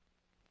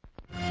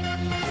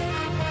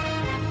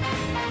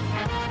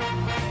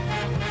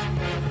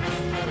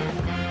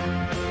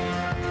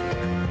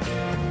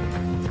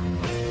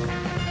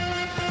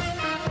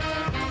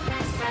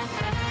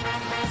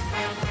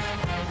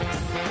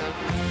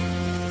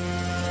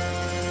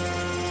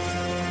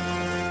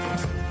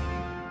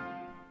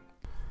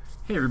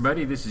Hey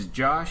everybody, this is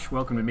Josh.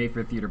 Welcome to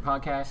Mayfair Theater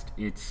Podcast.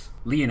 It's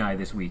Lee and I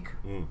this week.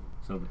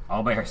 So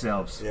all by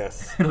ourselves.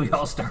 Yes. It'll be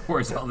all Star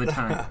Wars all the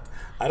time.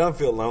 I don't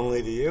feel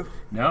lonely, do you?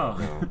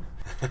 No.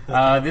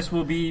 This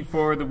will be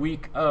for the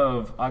week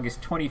of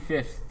August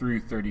 25th through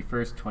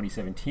 31st,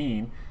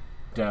 2017.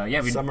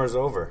 Summer's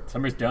over.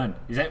 Summer's done.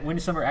 When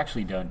is summer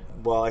actually done?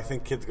 Well, I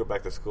think kids go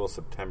back to school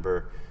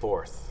September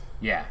 4th.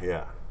 Yeah.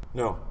 Yeah.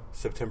 No,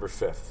 September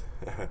 5th.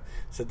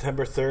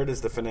 September 3rd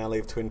is the finale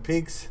of Twin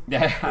Peaks, the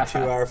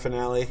 2-hour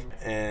finale,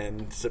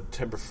 and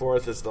September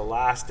 4th is the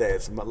last day.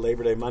 It's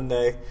Labor Day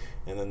Monday,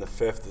 and then the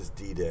 5th is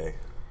D-Day.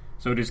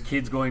 So does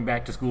kids going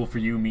back to school for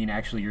you mean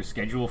actually your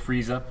schedule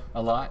frees up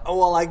a lot? Oh,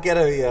 well, I get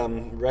a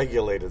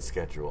regulated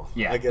schedule.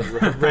 Yeah. I get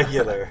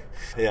regular.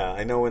 Yeah,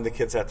 I know when the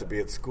kids have to be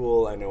at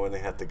school. I know when they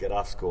have to get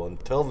off school.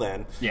 Until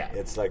then,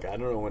 it's like, I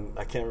don't know when,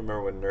 I can't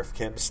remember when Nerf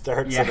camp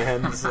starts and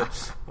ends,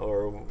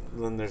 or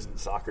when there's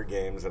soccer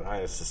games, and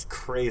it's just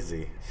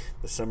crazy.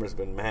 The summer's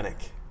been manic.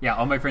 Yeah,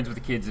 all my friends with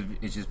the kids,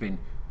 it's just been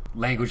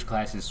language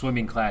classes,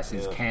 swimming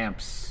classes,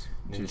 camps.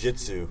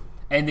 Jiu-jitsu.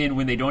 And then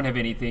when they don't have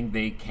anything,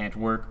 they can't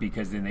work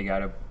because then they got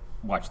to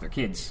watch their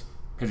kids.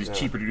 Because it's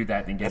cheaper to do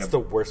that than get That's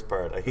the worst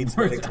part. I hate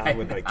spending time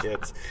with my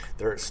kids.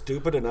 They're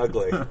stupid and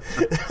ugly.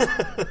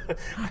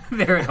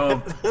 They're at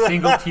home,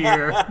 single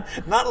tier.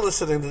 Not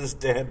listening to this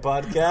dad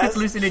podcast.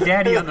 Listen to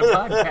Daddy on the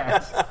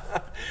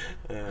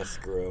podcast.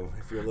 Screw 'em.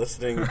 If you're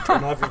listening,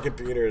 turn off your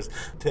computers.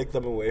 Take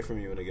them away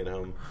from you when I get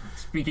home.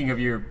 Speaking of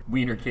your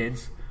wiener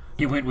kids,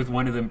 he went with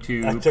one of them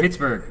to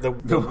Pittsburgh. The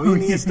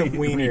weeniest of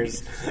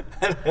wieners.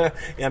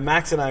 Yeah,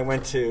 Max and I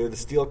went to the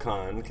SteelCon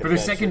convention. For their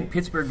second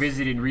Pittsburgh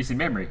visit in recent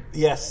memory.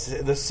 Yes,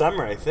 this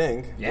summer, I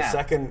think. Yeah. The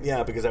second,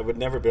 because I would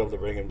never be able to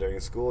bring him during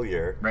the school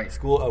year. Right.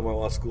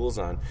 While school's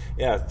on.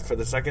 Yeah, for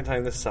the second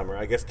time this summer.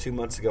 I guess 2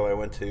 months ago I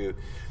went to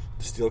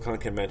the SteelCon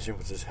convention,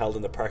 which is held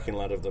in the parking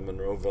lot of the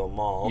Monroeville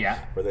Mall,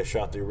 where they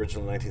shot the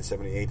original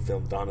 1978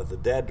 film Dawn of the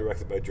Dead,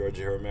 directed by George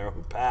A. Romero,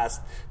 who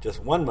passed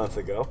just 1 month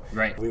ago.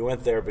 Right. We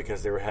went there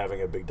because they were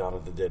having a big Dawn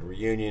of the Dead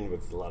reunion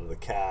with a lot of the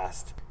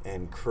cast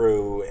and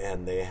crew,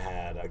 and they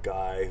had a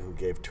guy who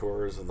gave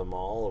tours of the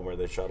mall and where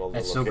they shot all the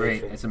locations. That's so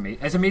great. That's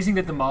amazing. It's amazing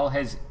that the mall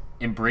has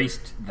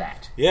embraced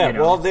that. Yeah,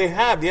 well, they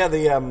have. Yeah,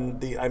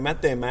 I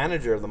met the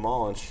manager of the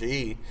mall,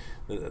 and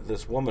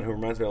this woman who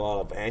reminds me a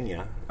lot of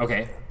Anya.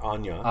 Okay.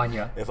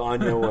 Anya. If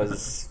Anya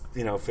was,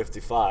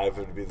 55,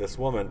 it would be this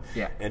woman.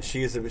 Yeah. And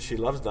she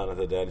loves Dawn of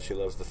the Dead, and she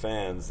loves the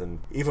fans. And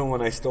even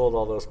when I stole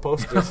all those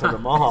posters from the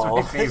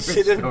mall,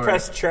 she didn't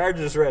press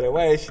charges right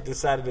away. She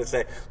decided to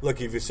say,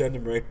 look, if you send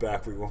them right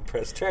back, we won't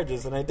press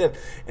charges. And I did.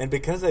 And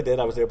because I did,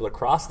 I was able to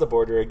cross the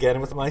border again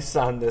with my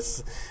son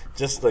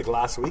just like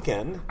last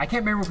weekend. I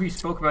can't remember if we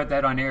spoke about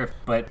that on air,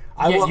 but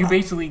you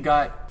basically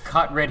got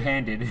caught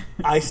red-handed.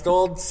 I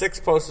stole 6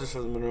 posters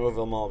from the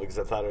Monroeville Mall because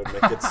I thought it would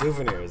make good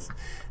souvenirs.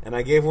 And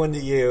I gave one to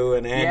you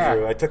and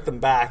Andrew. I took them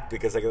back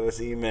because I got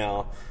this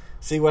email.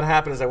 See, what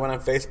happened is I went on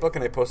Facebook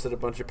and I posted a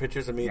bunch of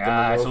pictures of me at the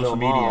Monroeville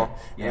Mall.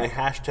 And I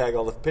hashtag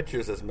all the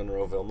pictures as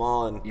Monroeville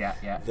Mall.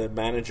 And the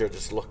manager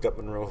just looked up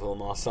Monroeville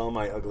Mall, saw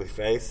my ugly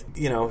face,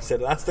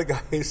 said, that's the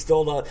guy who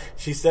stole all.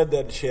 She said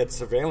that she had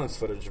surveillance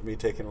footage of me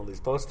taking all these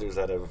posters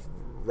out of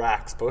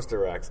poster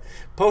racks.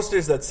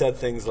 Posters that said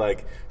things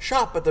like,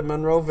 shop at the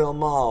Monroeville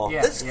Mall.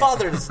 This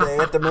Father's Day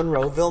at the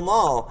Monroeville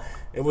Mall.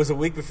 It was a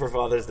week before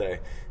Father's Day.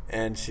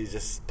 And she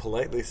just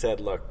politely said,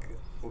 look,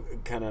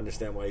 kind of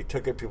understand why you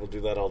took it. People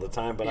do that all the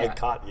time, but I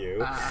caught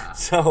you.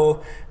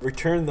 So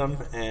return them,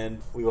 and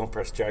we won't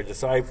press charges.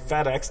 So I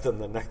FedExed them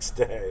the next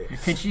day.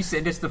 Can she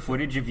send us the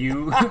footage of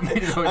you?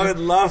 I would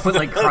love put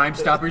like Crime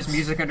Stoppers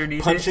music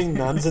underneath punching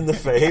nuns in the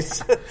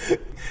face.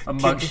 A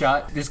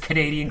mugshot. This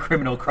Canadian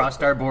criminal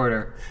crossed our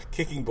border.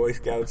 Kicking Boy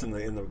Scouts in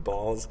the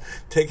balls.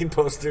 Taking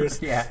posters.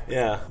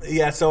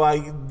 Yeah. So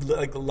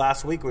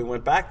last week we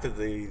went back to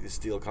the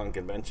SteelCon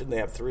convention. They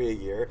have 3 a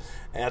year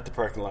at the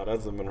parking lot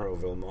of the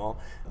Monroeville Mall.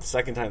 The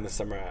second time this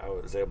summer, I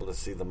was able to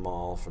see the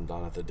mall from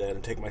Dawn of the Dead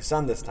and take my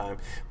son this time.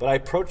 But I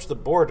approached the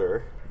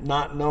border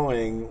not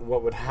knowing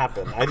what would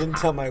happen. I didn't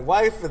tell my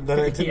wife, and then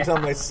I didn't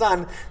tell my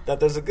son that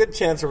there's a good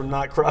chance we're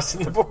not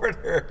crossing the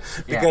border.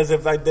 Because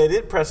if they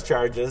did press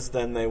charges,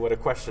 then they would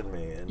have questioned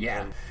me.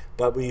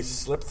 But we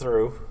slipped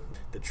through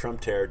the Trump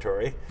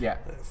territory.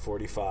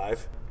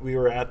 45. We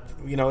were at,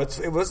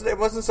 it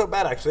wasn't so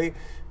bad, actually.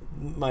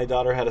 My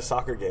daughter had a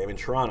soccer game in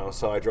Toronto,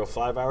 so I drove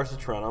 5 hours to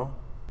Toronto.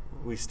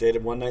 We stayed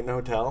at one night in a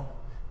hotel,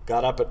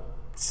 got up at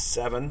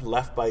 7,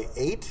 left by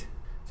 8.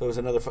 So it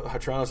was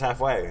Toronto's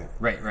halfway.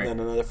 Right. And then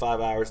another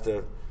 5 hours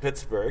to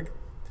Pittsburgh.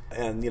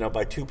 And,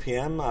 by 2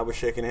 p.m., I was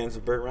shaking hands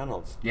with Burt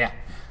Reynolds. Yeah.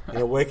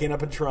 Waking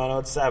up in Toronto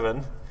at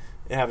 7,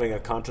 having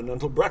a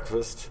continental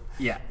breakfast.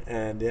 Yeah.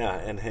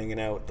 And hanging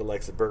out with the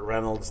likes of Burt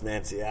Reynolds,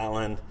 Nancy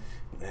Allen,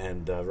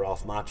 and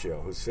Ralph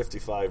Macchio, who's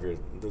 55 years.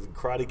 The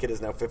Karate Kid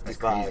is now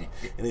 55,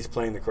 and he's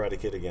playing the Karate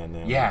Kid again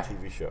now on a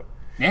TV show.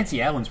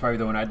 Nancy Allen's probably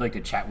the one I'd like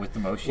to chat with the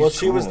most.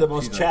 She was the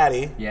most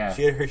chatty. Yeah.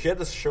 She had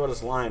the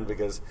shortest line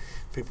because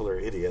people are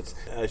idiots.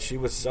 She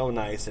was so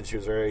nice, and she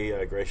was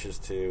very gracious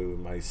to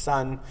my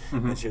son,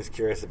 and she was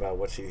curious about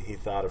what he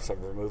thought of some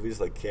of her movies,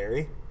 like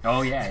Carrie.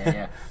 Oh,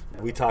 yeah.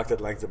 We talked at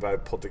length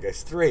about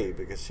Poltergeist 3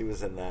 because she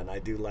was in that, and I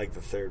do like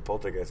the third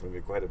Poltergeist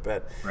movie quite a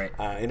bit. Right.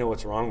 I know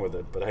what's wrong with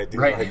it, but I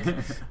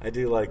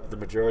do like the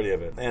majority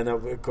of it. And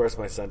of course,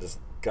 my son just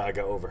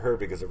gaga over her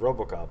because of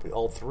RoboCop.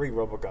 All 3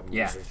 RoboCop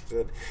movies are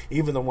shit.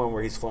 Even the one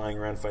where he's flying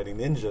around fighting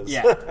ninjas.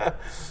 Yeah.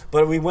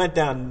 But we went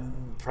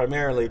down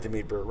primarily to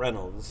meet Burt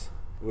Reynolds,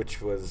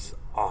 which was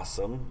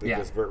awesome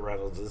because Burt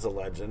Reynolds is a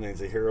legend.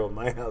 He's a hero in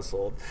my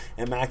household.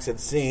 And Max had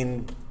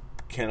seen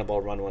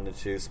Cannonball Run 1 and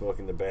 2,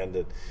 Smoking the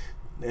Bandit.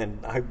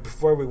 And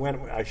before we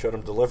went, I showed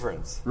him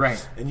Deliverance.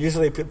 Right. And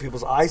usually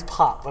people's eyes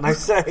pop when I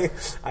say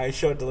I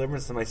showed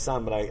Deliverance to my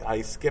son, but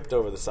I skipped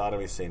over the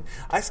sodomy scene.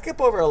 I skip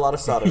over a lot of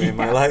sodomy in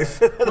my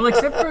life. Well,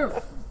 except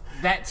for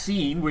that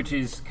scene, which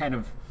is kind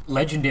of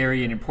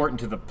legendary and important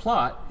to the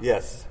plot.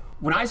 Yes.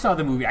 When I saw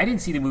the movie, I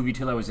didn't see the movie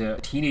till I was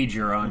a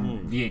teenager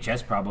on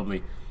VHS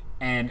probably.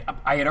 And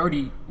I had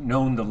already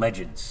known the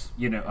legends,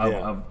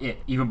 of it,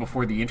 even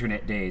before the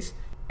internet days.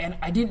 And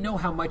I didn't know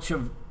how much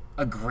of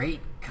a great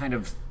kind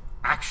of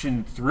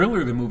action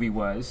thriller the movie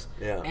was.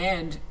 Yeah.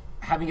 And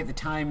having at the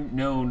time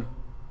known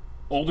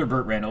older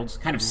Burt Reynolds,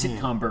 kind of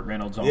sitcom Burt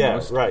Reynolds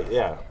almost. Yeah, right,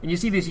 yeah. And you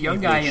see this young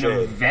guy in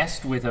a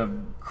vest with a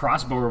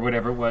crossbow or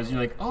whatever it was, and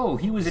you're like, oh,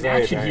 he was an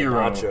action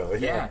hero. Macho,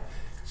 yeah.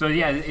 So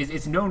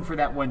it's known for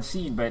that one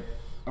scene, but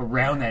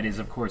around that is,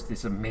 of course,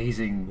 this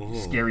amazing,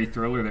 scary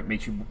thriller that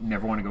makes you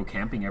never want to go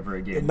camping ever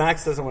again. And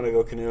Max doesn't want to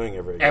go canoeing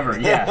ever again. Ever,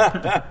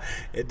 yeah.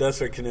 It does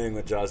for canoeing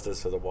what Jaws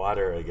does for the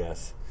water, I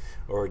guess.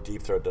 Or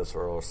Deep Throat does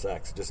for oral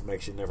sex. It just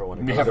makes you never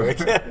want to go there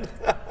again.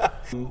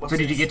 So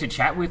did you get to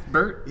chat with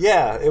Burt?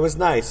 Yeah, it was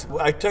nice.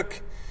 I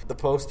took the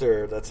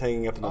poster that's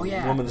hanging up in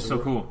the woman's so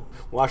cool.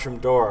 washroom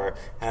door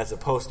as a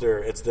poster.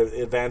 It's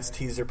the advanced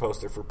teaser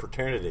poster for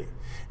Paternity.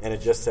 And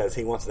it just says,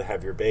 he wants to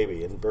have your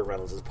baby. And Burt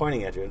Reynolds is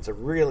pointing at you. And it's a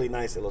really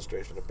nice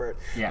illustration of Burt.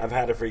 Yeah. I've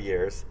had it for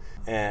years.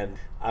 And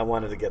I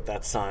wanted to get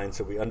that signed,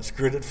 so we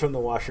unscrewed it from the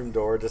washroom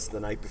door just the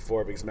night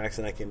before because Max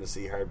and I came to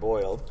see Hard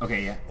Boiled.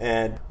 Okay, yeah.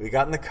 And we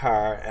got in the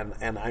car,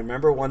 and I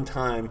remember one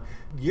time,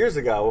 years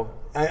ago,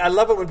 I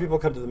love it when people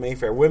come to the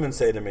Mayfair. Women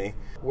say to me,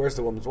 where's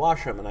the women's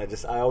washroom? And I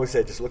always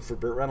say, just look for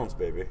Burt Reynolds,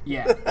 baby.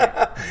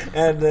 Yeah.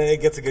 And it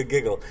gets a good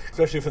giggle,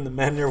 especially from the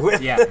men you're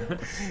with. Yeah.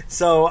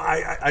 So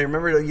I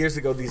remember years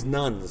ago, these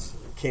nuns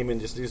came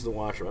in just to use the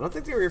washroom. I don't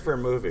think they were here for a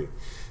movie.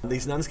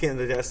 These nuns came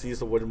to ask to use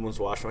the women's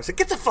washroom. I said,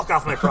 get the fuck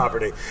off my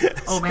property.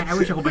 Oh, man, I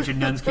wish a whole bunch of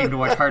nuns came to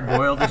watch Hard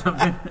Boiled or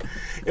something.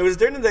 It was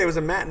during the day. It was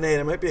a matinee,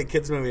 and it might be a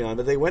kid's movie on,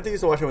 but they went to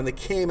use the washroom. When they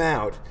came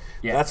out,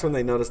 that's when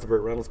they noticed the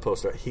Burt Reynolds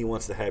poster, he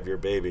wants to have your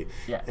baby.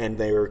 Yeah. And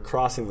they were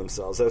crossing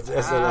themselves as they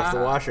left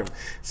the washroom.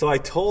 So I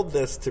told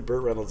this to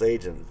Burt Reynolds'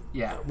 agent.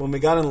 Yeah. When we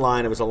got in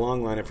line, it was a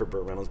long line for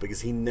Burt Reynolds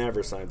because he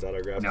never signs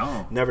autographs.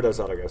 No. Never does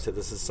autographs. So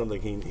this is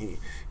something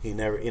he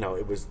never,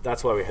 it was,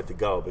 that's why we had to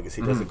go, because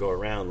he doesn't go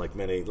around like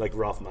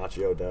Ralph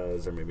Macchio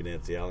does, or maybe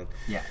Nancy Allen.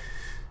 Yeah.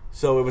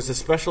 So it was a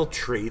special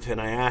treat,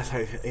 and I asked, by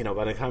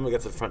the time we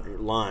got to the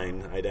front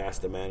line, I'd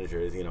asked the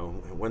manager,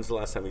 when's the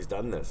last time he's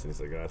done this? And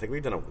he's like, I think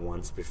we've done it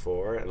once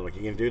before. And I'm like,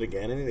 you going to do it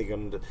again? And you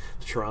going to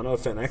Toronto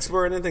Fan Expo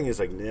or anything? He's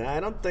like, nah, I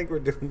don't think we're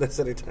doing this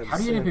anytime soon. How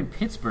do you end up in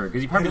Pittsburgh?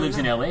 Because he probably lives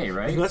in L.A.,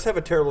 right? He must have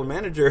a terrible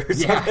manager.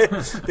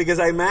 Yeah. Because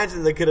I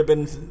imagine there could have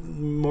been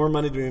more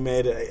money to be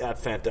made at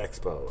Fan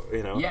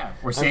Expo, Yeah,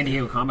 or San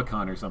Diego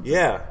Comic-Con or something.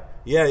 Yeah.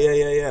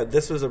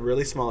 This was a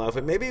really small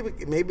outfit.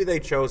 Maybe they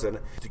chose it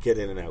to get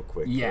in and out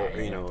quick.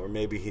 Or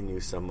maybe he knew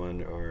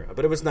someone.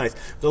 But it was nice.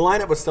 The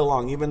lineup was still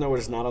long, even though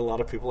there's not a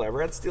lot of people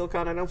ever at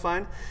SteelCon. I don't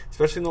find,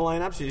 especially in the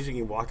lineups. You usually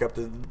can walk up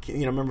to.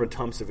 Remember when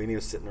Tom Savini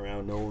was sitting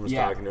around, no one was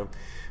talking to him.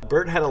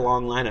 Burt had a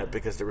long lineup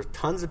because there were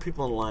tons of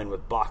people in line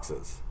with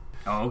boxes.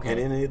 Oh, okay. And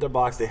in either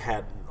box, they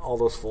had all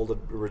those folded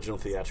original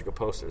theatrical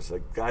posters.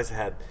 Like, guys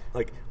had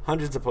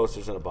hundreds of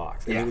posters in a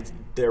box, and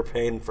they were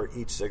paying for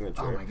each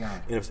signature. Oh my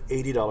god! And it was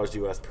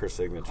 $80 US per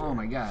signature. Oh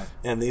my god!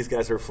 And these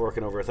guys were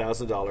forking over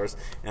 $1,000.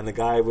 And the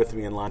guy with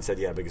me in line said,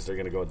 "Yeah, because they're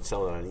going to go and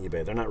sell it on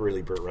eBay. They're not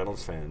really Burt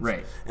Reynolds fans."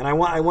 Right. And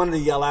I wanted to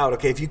yell out,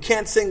 "Okay, if you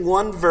can't sing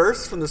one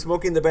verse from the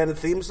Smoking the Bandit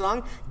theme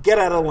song, get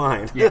out of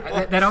line."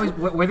 Yeah, that always,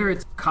 whether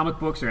it's comic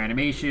books or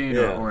animation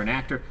or an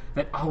actor,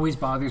 that always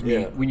bothers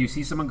me when you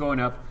see someone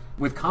going up.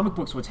 With comic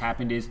books, what's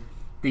happened is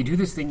they do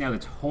this thing now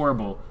that's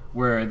horrible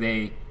where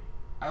I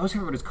always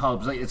forget what it's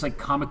called. It's like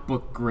comic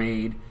book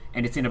grade,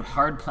 and it's in a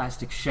hard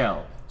plastic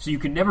shell. So you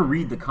can never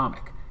read the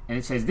comic. And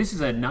it says, this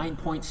is a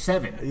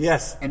 9.7.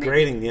 Yes, and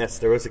grading, yes.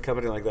 There was a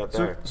company like that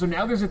there. So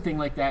now there's a thing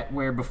like that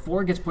where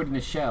before it gets put in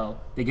a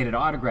shell, they get it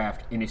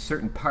autographed in a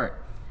certain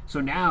part. So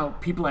now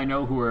people I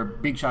know who are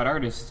big shot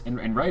artists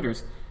and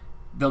writers,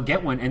 they'll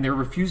get one, and they're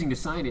refusing to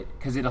sign it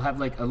because it'll have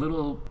like a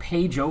little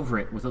page over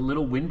it with a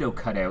little window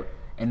cut out,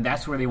 and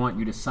that's where they want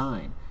you to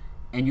sign.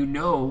 And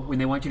when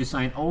they want you to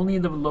sign only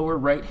in the lower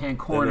right-hand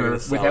corner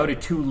without a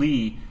 2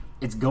 Lee,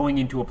 it's going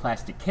into a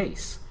plastic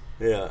case.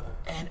 Yeah.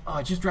 And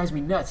it just drives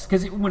me nuts.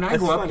 Because when I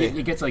go up,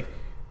 it gets like,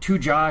 to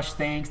Josh,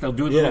 thanks. They'll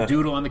do a little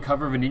doodle on the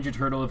cover of a Ninja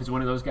Turtle if it's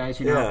one of those guys,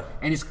 you know. Yeah.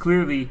 And it's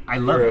clearly, I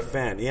love it. You're a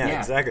fan. Yeah,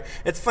 exactly.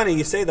 It's funny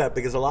you say that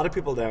because a lot of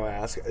people now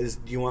ask,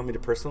 do you want me to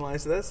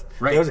personalize this?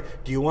 Right.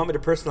 Do you want me to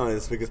personalize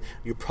this? Because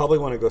you probably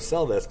want to go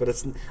sell this, but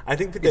I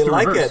think they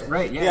like it.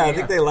 Right, I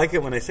think they like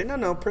it when I say,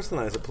 no,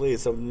 personalize it,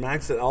 please. So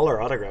Max, all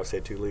our autographs say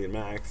to Lee and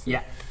Max.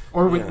 Yeah.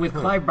 Or with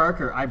Clive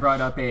Barker, I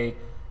brought up a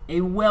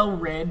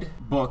well-read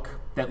book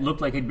that looked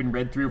like it had been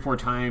read 3 or 4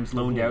 times,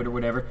 loaned out or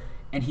whatever.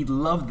 And he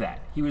loved that.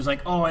 He was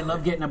like, I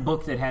love getting a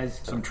book that has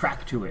some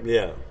track to it.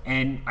 Yeah.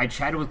 And I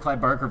chatted with Clive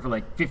Barker for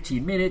like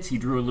 15 minutes. He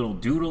drew a little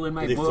doodle in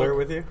my book. Did he flirt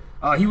with you?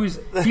 He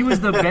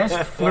was the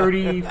best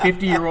flirty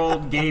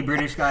 50-year-old gay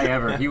British guy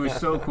ever. He was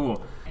so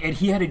cool. And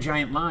he had a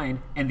giant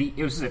line, and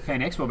it was at Fan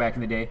Expo back in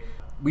the day.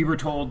 We were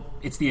told,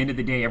 it's the end of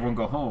the day, everyone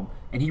go home.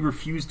 And he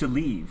refused to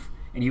leave.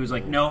 And he was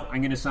like, no,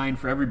 I'm going to sign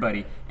for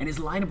everybody. And his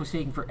lineup was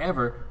taking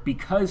forever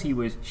because he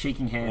was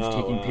shaking hands,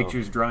 taking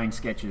pictures, drawing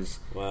sketches.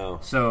 Wow.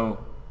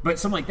 So... But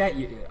something like that,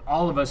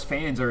 all of us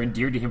fans are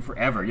endeared to him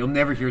forever. You'll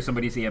never hear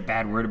somebody say a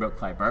bad word about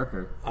Clive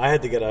Barker. I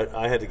had to get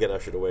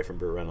ushered away from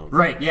Burt Reynolds.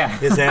 Right, yeah.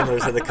 His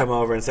handlers had to come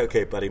over and say,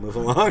 okay, buddy, move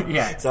along.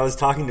 Yeah. So I was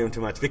talking to him too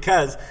much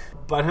because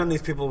by the time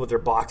these people with their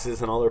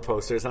boxes and all their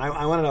posters, and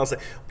I wanted to say,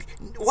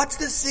 what's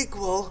the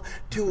sequel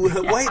to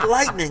White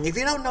Lightning? If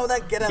you don't know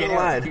that, get out of the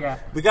line. Yeah.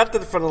 We got to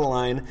the front of the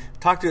line,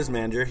 talked to his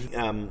manager.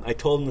 I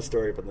told him the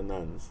story about the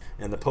nuns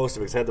and the poster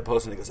because I had the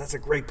poster, and he goes, that's a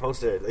great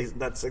poster.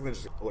 That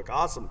signature look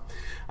awesome.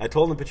 I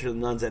told him a picture of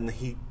the nuns, and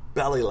he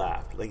belly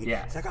laughed. He's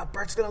like,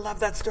 Bert's going to love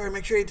that story.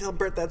 Make sure you tell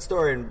Bert that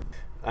story. And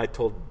I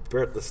told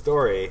Bert the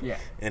story,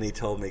 and he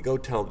told me, go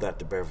tell that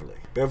to Beverly.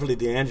 Beverly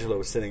D'Angelo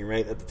was sitting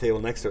right at the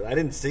table next to her. I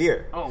didn't see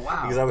her. Oh,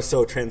 wow. Because I was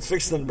so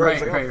transfixed on Bert.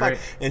 Right.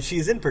 And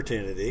she's in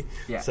paternity,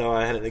 so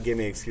it gave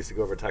me an excuse to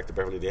go over and talk to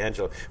Beverly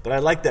D'Angelo. But I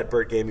liked that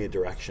Bert gave me a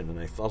direction, and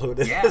I followed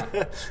it.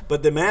 Yeah.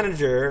 But the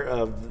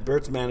manager,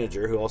 Bert's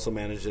manager, who also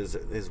manages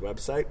his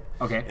website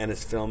and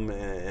his film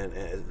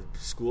and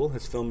school,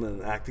 his film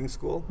and acting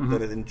school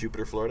that is in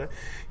Jupiter, Florida,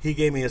 he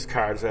gave me his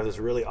card. So I have this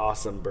really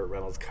awesome Burt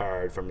Reynolds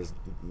card from his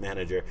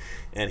manager,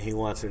 and he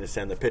wants me to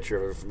send a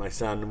picture of my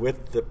son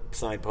with the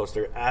signed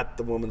poster at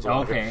the Women's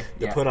Walker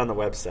to put on the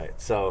website.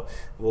 So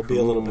we'll be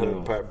a little bit of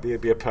a part,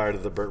 be a part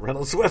of the Burt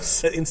Reynolds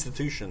website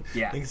institution.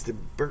 Yeah. I think it's the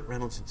Burt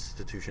Reynolds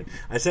Institution.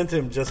 I sent it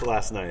him just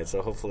last night,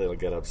 so hopefully it'll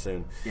get up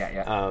soon.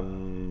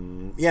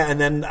 And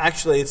then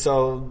actually,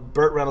 so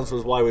Burt Reynolds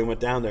was why we went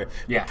down there.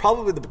 Yeah. But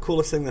probably the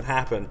coolest thing that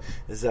happened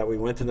is that we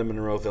went to the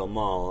Monroeville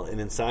Mall, and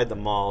inside the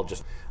mall,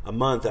 just a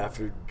month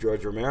after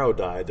George Romero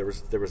died, there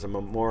was a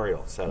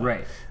memorial set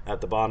up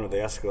at the bottom of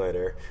the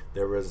escalator.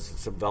 There was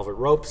some velvet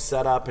ropes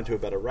set up into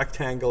about a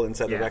rectangle.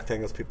 Inside the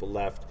rectangles, people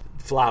left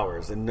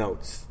flowers and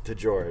notes to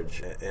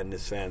George and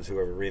his fans,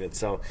 whoever read it.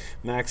 So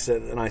Max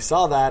said, and I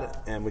saw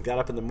that, and we got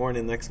up in the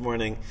morning. Next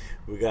morning,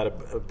 we got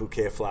a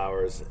bouquet of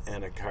flowers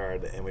and a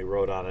card, and we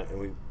wrote on it, and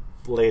we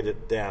laid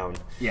it down.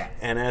 Yeah.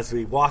 And as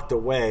we walked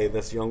away,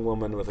 this young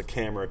woman with a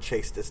camera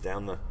chased us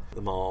down the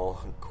mall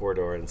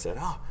corridor and said,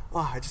 "Oh,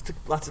 I just took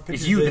lots of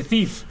pictures." It's you, the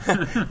thief.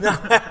 No,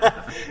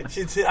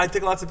 I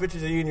took lots of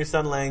pictures of you and your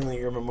son laying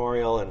your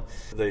memorial and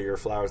your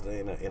flowers.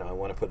 I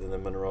want to put in the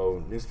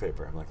Monroe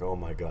newspaper. I'm like, oh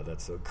my God,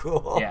 that's so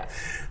cool. Yeah.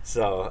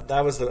 So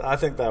I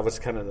think that was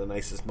kind of the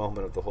nicest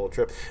moment of the whole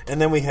trip.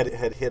 And then we had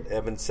hit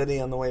Evans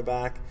City on the way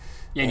back.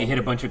 Yeah, and you hit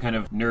a bunch of kind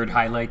of nerd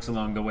highlights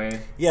along the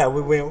way. Yeah,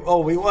 we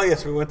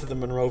went to the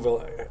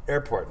Monroeville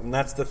airport, and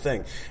that's the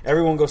thing.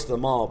 Everyone goes to the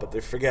mall, but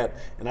they forget,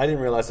 and I didn't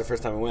realize the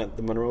first time I went,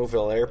 the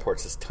Monroeville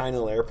airport's this tiny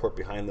little airport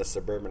behind the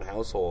suburban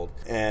household,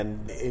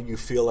 and you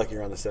feel like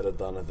you're on the set of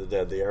Dawn of the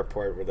Dead, the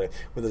airport where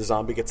the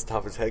zombie gets the top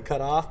of his head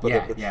cut off, but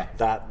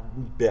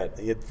that bit,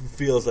 it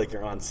feels like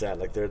you're on set,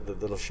 like they're the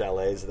little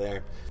chalets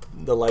there,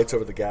 the lights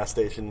over the gas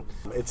station.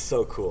 It's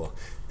so cool.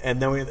 And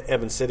then we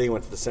Evans City,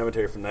 went to the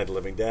cemetery for Night of the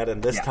Living Dead,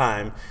 and this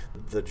time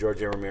the George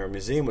A. Romero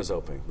Museum was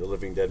open, the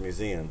Living Dead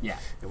Museum. Yeah.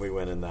 And we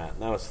went in that,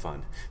 and that was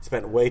fun.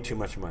 Spent way too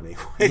much money.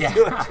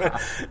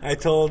 I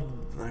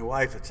told my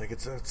wife,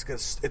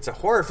 it's a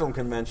horror film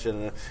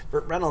convention. And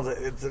Burt Reynolds,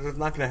 they're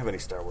not going to have any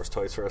Star Wars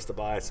toys for us to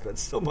buy. I spent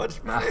so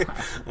much money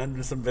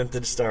on some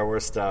vintage Star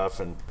Wars stuff,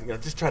 and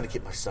just trying to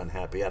keep my son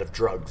happy out of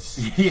drugs.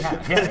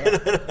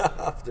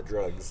 Off the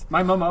drugs.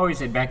 My mom always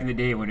said back in the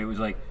day when it was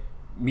like,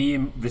 me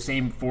and the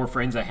same 4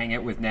 friends I hang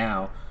out with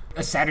now,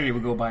 a Saturday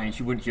would go by and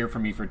she wouldn't hear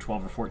from me for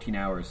 12 or 14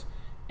 hours.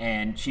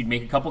 And she'd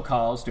make a couple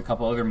calls to a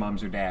couple other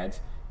moms or dads,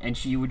 and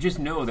she would just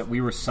know that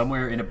we were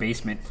somewhere in a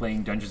basement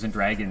playing Dungeons &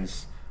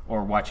 Dragons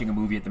or watching a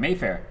movie at the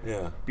Mayfair.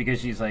 Yeah. Us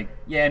she's like,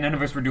 none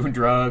of us were doing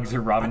drugs or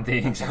robbing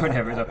things or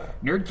whatever. So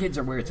nerd kids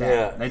are where it's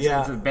at.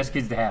 That's the best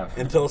kids to have.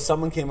 Until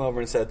someone came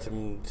over and said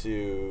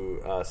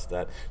to us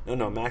that,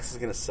 no, Max is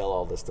going to sell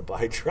all this to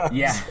buy drugs.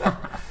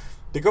 Yeah.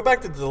 To go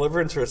back to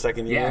Deliverance for a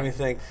second, you made me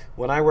think,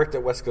 when I worked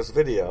at West Coast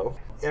Video,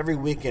 every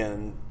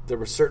weekend there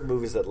were certain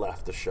movies that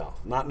left the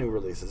shelf. Not new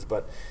releases,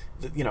 but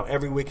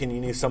every weekend you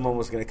knew someone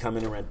was going to come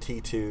in and rent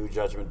T2,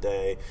 Judgment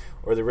Day,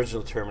 or the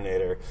original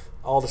Terminator.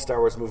 All the Star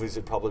Wars movies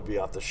would probably be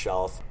off the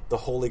shelf. The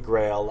Holy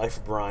Grail, Life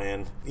of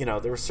Brian. There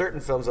were certain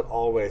films that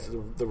always,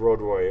 The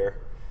Road Warrior,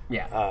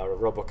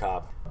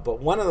 RoboCop. But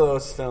one of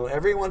those films,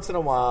 every once in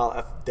a while,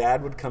 a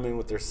dad would come in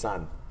with their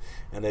son,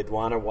 and they'd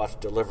want to watch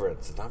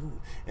Deliverance.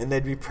 And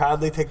they'd be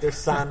proudly take their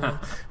son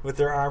with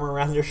their arm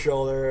around their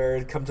shoulder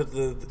and come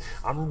to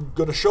I'm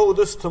going to show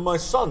this to my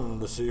son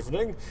this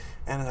evening.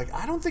 And I'm like,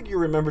 I don't think you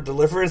remember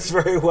Deliverance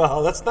very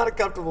well. That's not a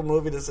comfortable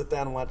movie to sit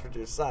down and watch with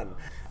your son.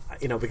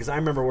 Because I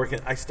remember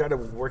I started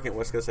working at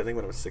West Coast, I think,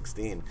 when I was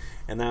 16.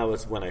 And that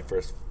was when I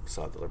first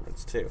saw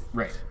Deliverance, too.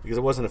 Right. Because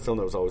it wasn't a film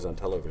that was always on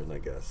television, I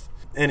guess.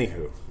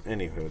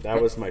 Anywho, that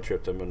was my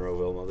trip to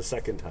Monroeville the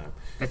second time.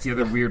 That's the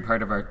other weird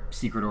part of our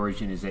secret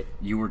origin is that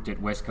you worked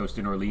at West Coast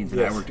in Orleans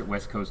and I worked at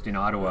West Coast in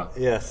Ottawa.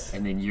 Yes.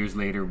 And then years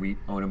later, we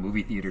own a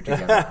movie theater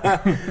together.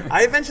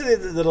 I eventually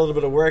did a little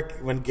bit of work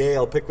when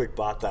Gail Pickwick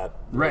bought that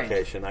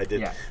location. I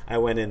did. Yeah. I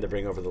went in to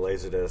bring over the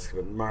Laserdisc,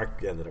 but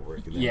Mark ended up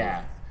working there.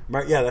 Yeah.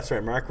 Mark, that's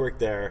right. Mark worked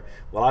there.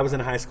 While I was in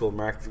high school,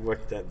 Mark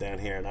worked down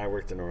here, and I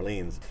worked in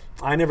Orleans.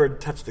 I never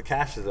touched the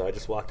cashes, though. I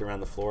just walked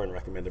around the floor and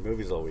recommended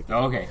movies all weekend.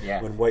 Oh, okay,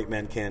 yeah. When White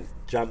Men Can't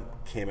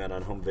Jump came out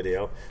on home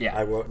video, yeah.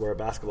 I wore a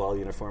basketball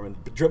uniform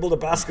and dribbled a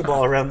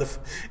basketball around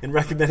and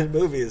recommended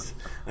movies.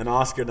 An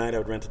Oscar night, I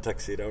would rent a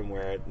tuxedo and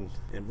wear it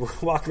and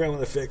walk around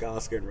with a fake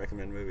Oscar and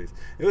recommend movies.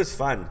 It was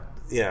fun.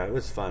 Yeah, it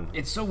was fun.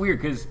 It's so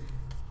weird because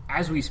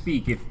as we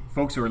speak, if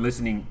folks who are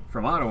listening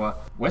from Ottawa,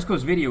 West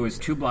Coast Video is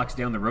 2 blocks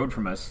down the road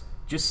from us,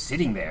 just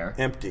sitting there.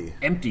 Empty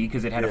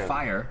because it had a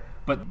fire.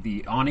 But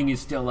the awning is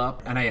still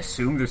up, and I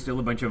assume there's still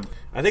a bunch of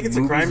I think it's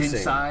a crime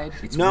inside.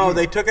 Scene. No,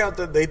 they took out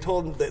they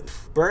told that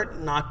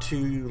burnt not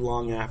too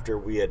long after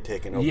we had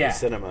taken over the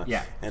cinema.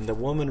 Yeah. And the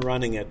woman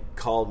running it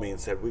called me and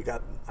said,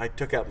 I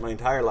took out my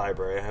entire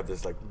library. I have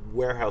this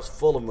warehouse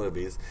full of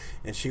movies,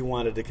 and she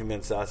wanted to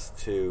convince us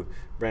to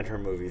rent her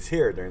movies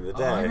here during the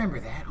day. Oh, I remember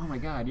that. Oh my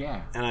God,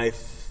 yeah. And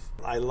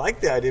I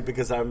like the idea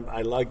because I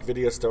like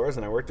video stores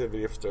and I worked at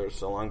video stores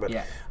so long, but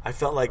I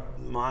felt like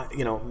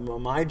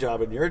my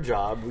job and your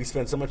job, we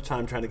spend so much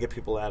time trying to get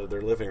people out of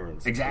their living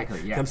rooms.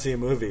 Exactly, yeah. Come see a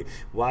movie.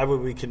 Why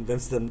would we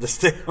convince them to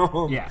stay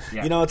home? Yeah.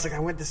 It's like I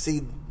went to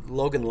see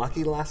Logan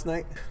Lucky last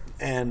night.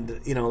 And,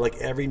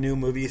 every new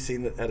movie you see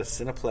at a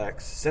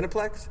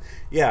Cineplex?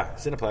 Yeah,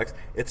 Cineplex.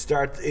 It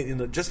starts,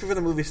 just before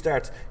the movie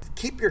starts,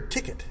 keep your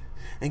ticket.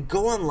 And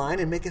go online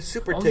and make a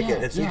super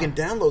ticket. And so you can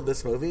download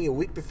this movie a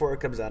week before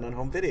it comes out on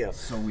home video.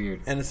 So weird.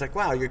 And it's like,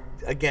 wow, you're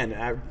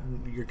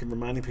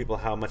reminding people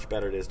how much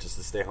better it is just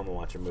to stay home and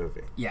watch a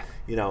movie. Yeah.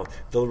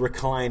 The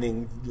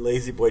reclining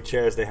lazy boy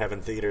chairs they have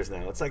in theaters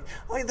now. It's like,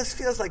 oh, this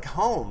feels like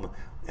home.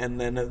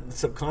 And then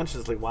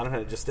subconsciously, why don't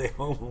I just stay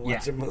home and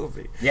watch a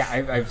movie? Yeah,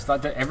 I've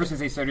thought that ever since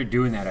they started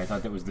doing that, I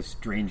thought that was the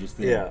strangest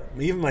thing. Yeah,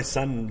 even my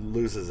son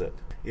loses it.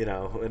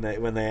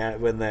 When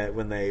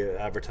they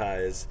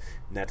advertise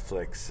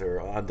Netflix or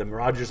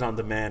Rogers On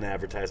Demand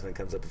advertisement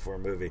comes up before a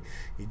movie,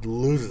 he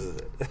loses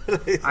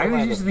it. I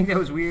always used to think that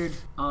was weird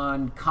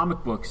on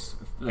comic books.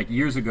 Like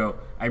years ago,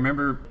 I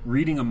remember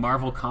reading a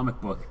Marvel comic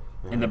book.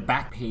 And the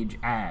back page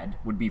ad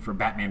would be for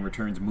Batman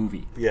Returns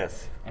movie.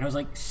 Yes. And I was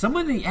like,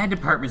 someone in the ad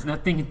department's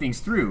not thinking things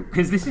through.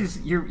 Because this is,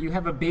 you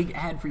have a big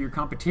ad for your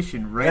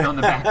competition right on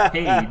the back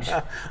page.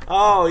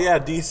 Oh, yeah,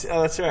 DC.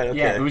 Oh, that's right. Okay.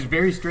 Yeah, it was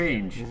very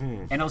strange.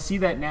 Mm-hmm. And I'll see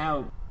that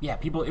now. Yeah,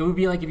 people, it would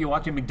be like if you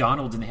walked in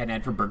McDonald's and they had an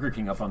ad for Burger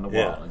King up on the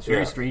wall. It's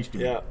very strange to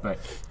me. But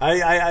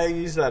I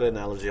use that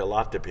analogy a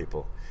lot to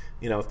people.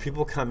 If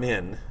people come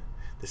in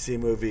to see a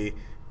movie...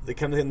 They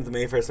come in the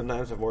Mayfair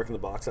sometimes and work in the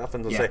box office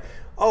and they'll say,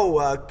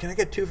 can I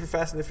get 2 for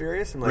Fast and the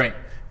Furious? I'm like,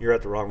 you're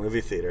at the wrong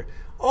movie theater.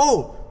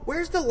 Oh,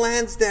 where's the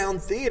Lansdowne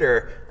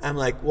Theater? I'm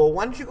like, well,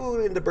 why don't you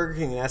go into Burger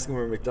King and ask them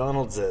where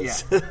McDonald's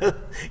is? Yeah.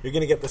 You're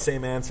going to get the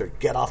same answer.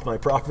 Get off my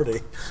property.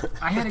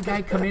 I had a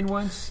guy come in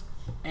once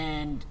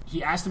and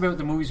he asked about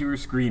the movies we were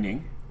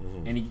screening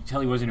and he could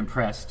tell he wasn't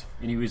impressed.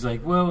 And he was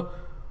like, well,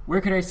 where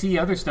could I see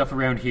other stuff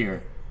around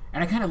here?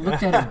 And I kind of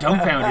looked at him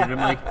dumbfounded. I'm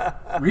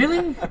like,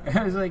 really?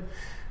 I was like...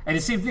 And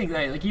the same thing,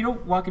 like you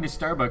don't walk into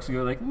Starbucks and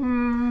go like,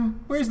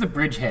 where's the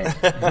bridgehead?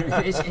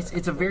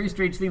 It's a very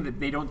strange thing that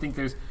they don't think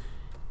there's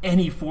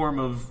any form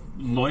of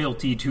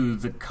loyalty to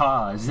the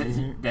cause.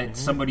 That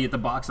somebody at the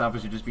box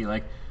office would just be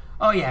like,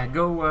 oh yeah,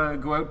 go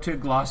out to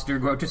Gloucester,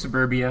 go out to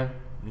Suburbia.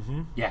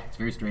 Yeah, it's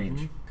very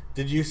strange.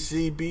 Did you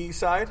see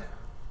B-Side?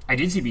 I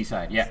did see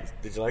B-Side, yeah.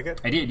 Did you like it?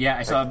 I did, yeah.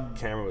 I saw... The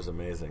camera was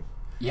amazing.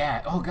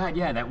 Yeah. Oh God.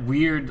 Yeah. That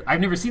weird. I've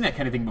never seen that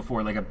kind of thing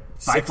before. Like a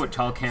 5-foot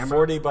tall camera,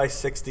 40 by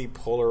 60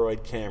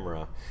 Polaroid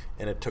camera,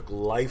 and it took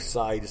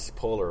life-size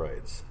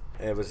Polaroids.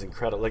 And it was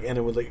incredible. And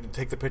it would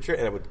take the picture,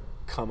 and it would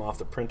come off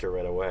the printer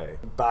right away.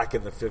 Back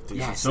in the 50s.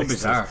 Yeah. And So 60s.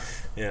 Bizarre.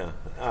 Yeah.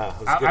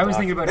 I was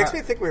thinking about. Makes me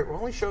think we're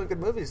only showing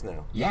good movies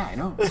now. Yeah, I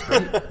know. It's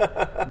great.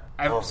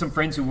 I have some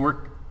friends who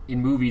work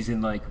in movies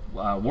in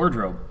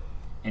wardrobe,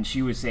 and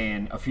she was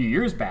saying a few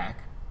years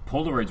back,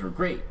 Polaroids were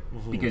great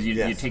because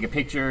you take a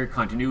picture,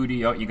 continuity,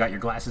 you got your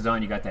glasses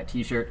on, you got that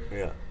T-shirt.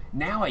 Yeah.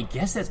 Now I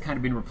guess that's kind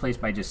of been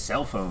replaced by just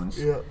cell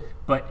phones. Yeah.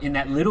 But in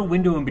that little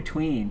window in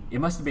between, it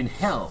must have been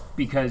hell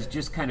because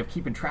just kind of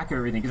keeping track of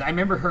everything. Because I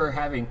remember her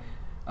having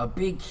a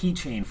big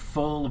keychain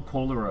full of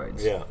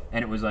Polaroids. Yeah.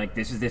 And it was like,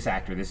 this is this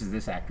actor, this is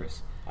this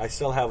actress. I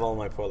still have all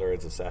my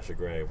Polaroids of Sasha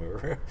Grey. We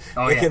were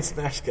making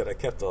Smash Cut. I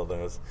kept all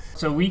those.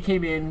 So we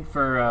came in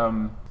for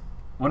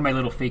one of my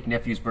little fake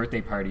nephew's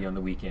birthday party on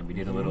the weekend. We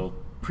did a little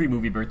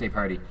pre-movie birthday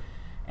party.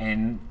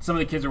 And some of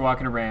the kids are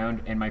walking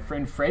around, and my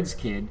friend Fred's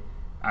kid,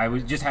 I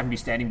was just happened to be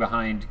standing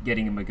behind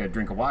getting him like a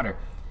drink of water,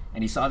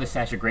 and he saw the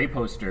Sasha Grey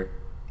poster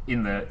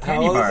in the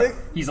candy bar. Is he?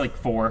 He's like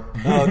 4.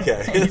 Oh,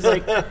 okay.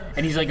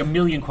 and he's like a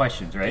million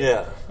questions, right?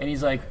 Yeah. And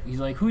he's like,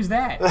 who's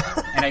that?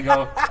 And I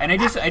go, and I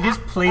just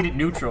played it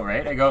neutral,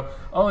 right? I go,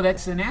 oh,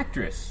 that's an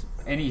actress.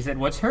 And he said,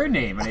 what's her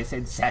name? And I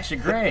said, Sasha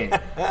Grey.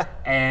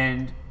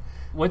 And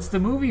what's the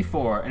movie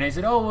for? And I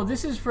said, oh, well,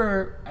 this is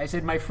for. I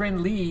said, my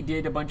friend Lee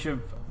did a bunch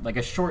of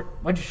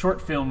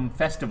short film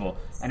festival,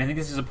 and I think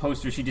this is a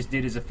poster she just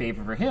did as a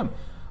favor for him.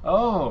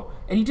 Oh,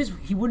 and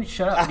he wouldn't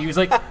shut up. And he was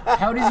like,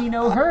 how does he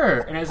know her?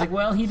 And I was like,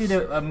 well, he did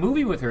a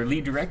movie with her. Lee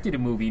directed a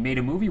movie, made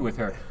a movie with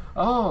her.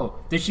 Oh,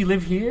 does she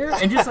live here?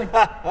 And just like,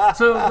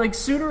 so like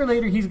sooner or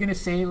later he's going to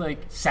say like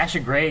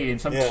Sasha Grey,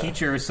 and some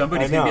teacher or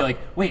somebody's going to be like,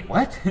 wait,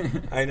 what?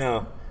 I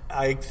know.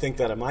 I think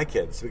that of my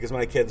kids because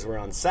my kids were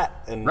on set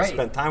and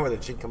spent time with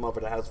her. She'd come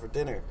over to the house for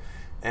dinner.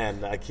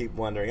 And I keep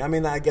wondering. I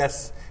mean, I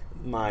guess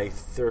my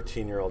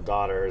 13-year-old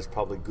daughter has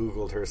probably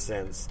Googled her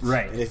since.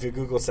 Right. And if you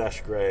Google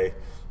Sasha Grey,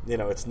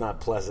 it's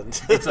not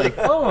pleasant. It's like,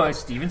 a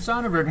Steven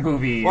Soderbergh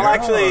movie. Well,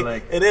 actually,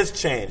 it is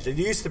changed. It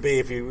used to be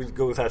if you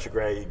Google Sasha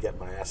Grey, you'd get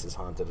My Ass is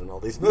Haunted and all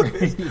these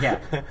movies. Yeah.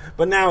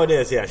 But now it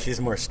is,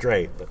 she's more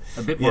straight. But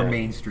a bit more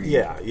mainstream.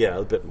 Yeah,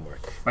 a bit more.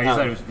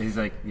 But he's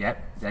like,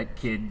 yep, that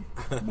kid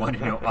wanted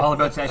to know all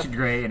about Sasha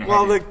Grey. And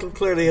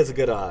clearly has a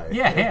good eye.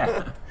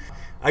 Yeah.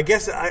 I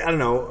guess, I don't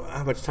know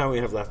how much time we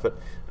have left,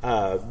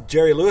 but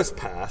Jerry Lewis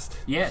passed.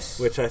 Yes.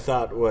 Which I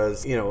thought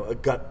was, a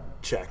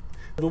gut check.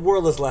 The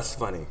world is less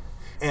funny.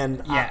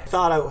 And I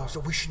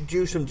thought we should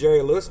do some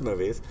Jerry Lewis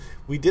movies.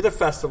 We did a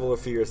festival a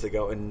few years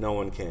ago, and no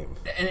one came.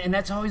 And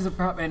that's always the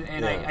problem.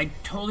 And I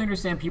totally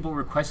understand people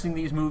requesting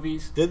these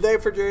movies. Did they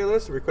for Jerry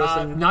Lewis?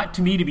 Requesting? Not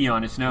to me, to be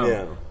honest, no.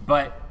 Yeah.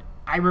 But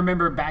I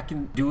remember back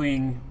in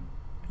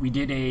we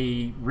did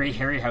a Ray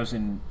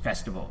Harryhausen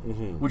festival,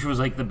 which was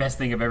like the best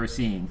thing I've ever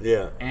seen.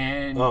 Yeah.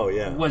 And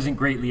wasn't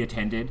greatly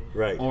attended.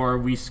 Right. Or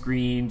we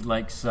screened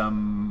like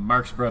some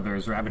Marx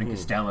Brothers or Abbott and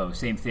Costello,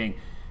 same thing.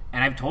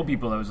 And I've told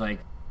people, I was like,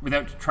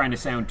 without trying to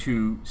sound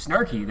too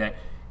snarky, that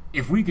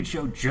if we could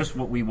show just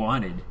what we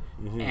wanted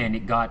and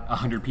it got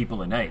 100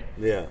 people a night,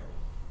 it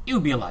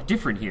would be a lot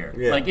different here.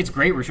 Yeah. Like, it's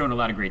great, we're showing a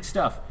lot of great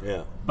stuff.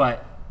 Yeah.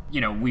 But,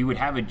 we would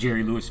have a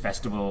Jerry Lewis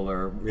festival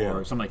or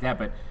something like that.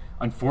 But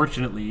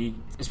unfortunately,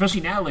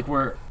 especially now, like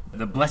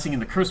the blessing and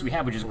the curse we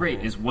have, which is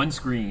great, is one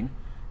screen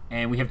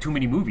and we have too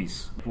many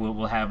movies.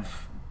 We'll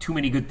have too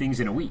many good things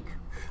in a week.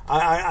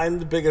 I'm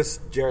the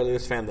biggest Jerry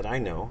Lewis fan that I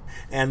know.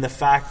 And the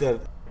fact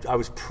that I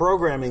was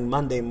programming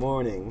Monday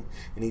morning,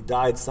 and he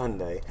died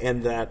Sunday,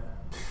 and that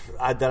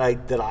I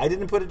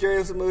didn't put a Jerry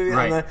Lewis movie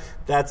on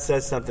that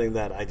says something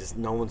that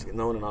no one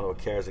in Ottawa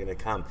cares are going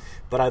to come.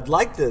 But I'd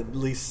like to at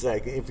least say,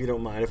 if you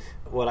don't mind,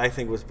 what I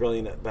think was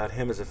brilliant about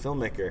him as a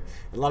filmmaker,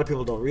 and a lot of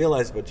people don't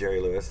realize about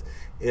Jerry Lewis,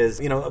 is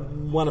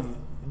one of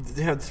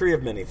three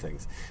of many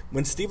things.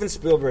 When Steven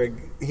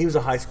Spielberg, he was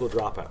a high school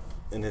dropout.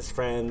 And his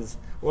friends,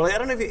 I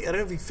don't know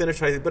if he finished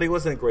high school, but he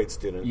wasn't a great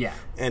student. Yeah.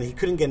 And he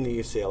couldn't get into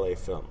UCLA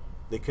film.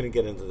 They couldn't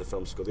get into the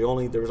film school. There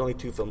was only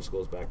 2 film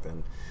schools back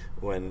then,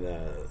 when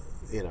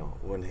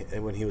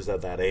he was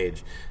at that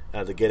age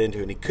to get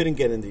into, and he couldn't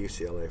get into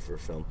UCLA for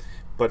film.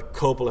 But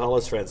Coppola, all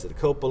his friends did.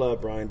 Coppola,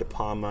 Brian De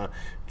Palma,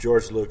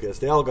 George Lucas,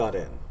 they all got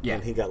in,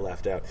 and he got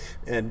left out.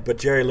 But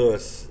Jerry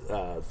Lewis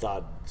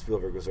thought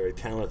Spielberg was very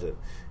talented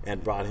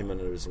and brought him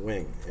under his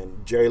wing.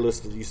 And Jerry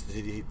Lewis used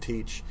to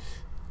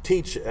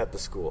teach at the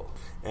school,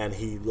 and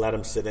he let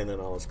him sit in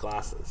all his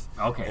classes.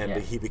 And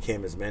he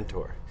became his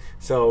mentor.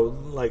 So,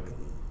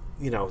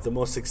 the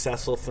most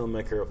successful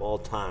filmmaker of all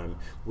time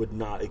would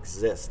not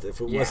exist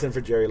if it wasn't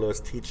for Jerry Lewis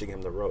teaching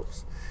him the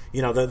ropes.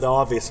 The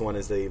obvious one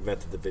is they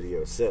invented the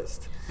video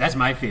assist. That's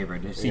my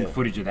favorite. I've seen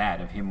footage of that,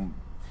 of him.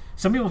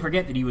 Some people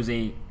forget that he was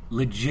a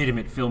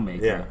legitimate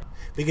filmmaker. Yeah,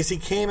 because he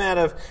came out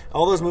of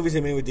all those movies he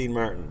made with Dean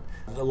Martin.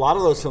 A lot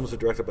of those films were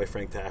directed by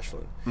Frank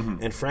Tashlin.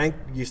 And Frank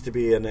used to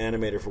be an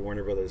animator for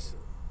Warner Brothers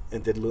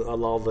and did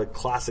all the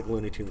classic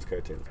Looney Tunes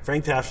cartoons.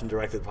 Frank Tashlin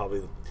directed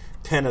probably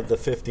 10 of the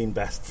 15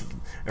 best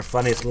or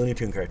funniest Looney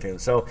Tune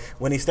cartoons. So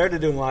when he started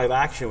doing live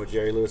action with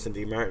Jerry Lewis and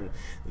Dean Martin,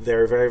 they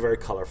were very, very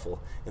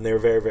colorful, and they were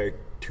very, very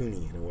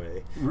toony in a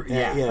way. For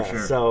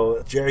sure.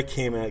 So Jerry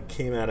came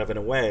out of, in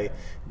a way,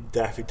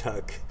 Daffy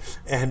Duck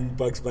and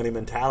Bugs Bunny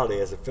mentality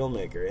as a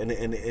filmmaker.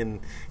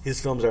 And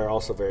his films are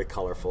also very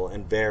colorful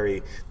and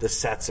the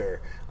sets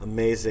are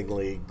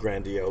amazingly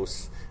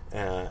grandiose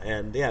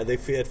And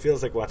it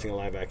feels like watching a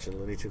live-action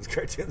Looney Tunes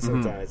cartoon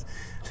sometimes.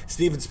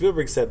 Steven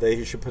Spielberg said that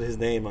he should put his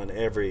name on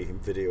every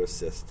video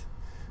assist.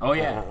 Oh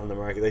yeah, on the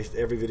market.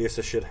 Every video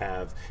assist should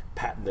have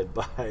patented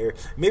by, or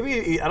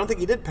maybe I don't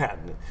think he did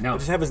patent it. No, but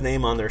just have his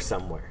name on there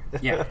somewhere.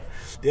 Yeah.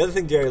 The other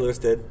thing Jerry Lewis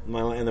did,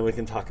 and then we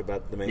can talk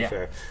about the main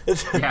fair,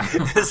 is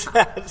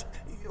that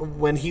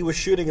when he was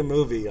shooting a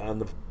movie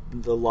on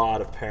the lot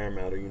of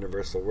Paramount or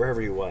Universal,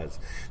 wherever he was,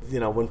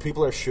 when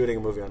people are shooting a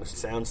movie on a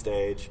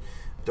soundstage,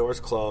 doors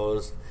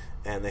closed,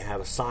 and they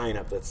have a sign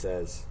up that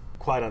says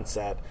 "Quiet on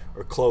set"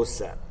 or "Closed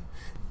set."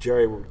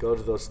 Jerry would go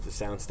to the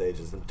sound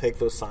stages and take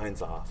those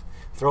signs off,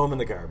 throw them in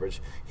the garbage.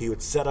 He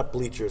would set up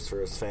bleachers for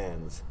his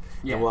fans.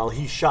 Yeah. And while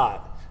he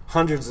shot,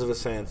 hundreds of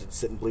his fans would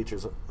sit in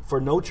bleachers for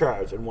no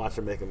charge and watch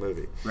him make a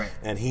movie. Right.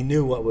 And he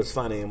knew what was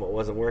funny and what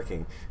wasn't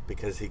working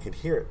because he could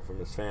hear it from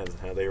his fans and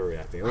how they were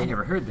reacting. I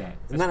never heard that.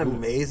 Isn't that cool.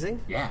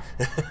 Amazing? Yeah.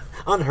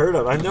 Unheard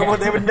of. I know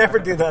they would never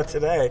do that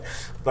today.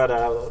 But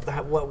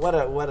what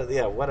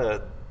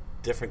a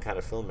different kind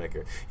of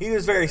filmmaker. He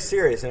was very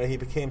serious. He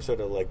became sort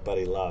of like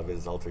Buddy Love,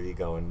 his alter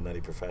ego in Nutty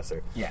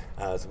Professor. Yeah.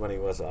 When he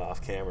was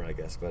off camera, I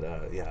guess. But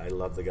I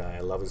love the guy.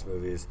 I love his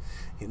movies.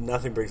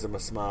 Nothing brings him a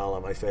smile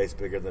on my face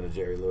bigger than a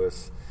Jerry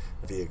Lewis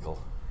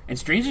vehicle. And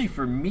strangely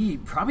for me,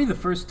 probably the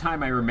first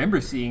time I remember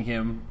seeing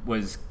him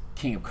was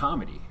King of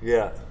Comedy.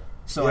 Yeah.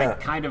 So I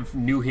kind of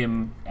knew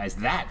him as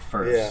that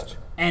first.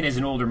 And as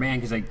an older man,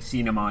 because I'd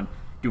seen him on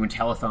doing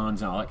telethons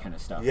and all that kind of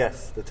stuff.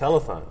 Yes, the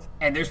telethons.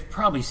 And there's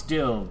probably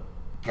still,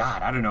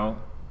 God, I don't know,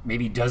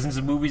 maybe dozens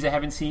of movies I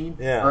haven't seen.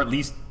 Yeah. Or at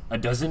least a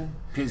dozen,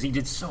 because he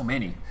did so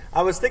many.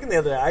 I was thinking the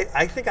other day,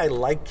 I think I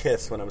liked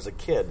Kiss when I was a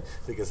kid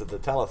because of the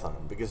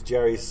telethon. Because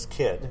Jerry's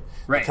kid,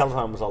 the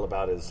telethon was all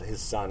about his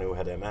son who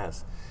had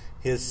MS.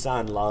 His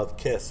son loved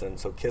Kiss, and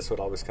so Kiss would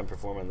always come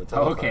perform on the telethon.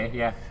 Oh, okay,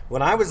 yeah.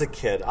 When I was a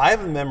kid, I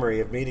have a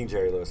memory of meeting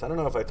Jerry Lewis. I don't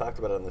know if I talked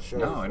about it on the show.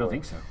 No, before. I don't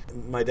think so.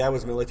 My dad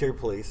was military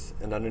police,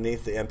 and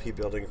underneath the MP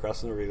building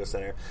across from the Radio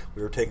Center,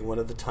 we were taking one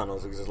of the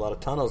tunnels, because there's a lot of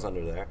tunnels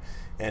under there,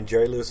 and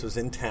Jerry Lewis was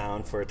in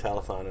town for a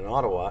telethon in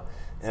Ottawa,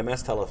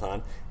 MS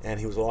telethon,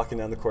 and he was walking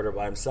down the corridor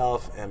by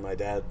himself, and my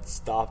dad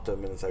stopped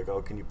him, and it's like,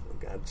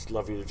 I'd just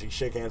love you to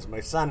shake hands with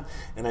my son,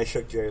 and I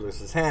shook Jerry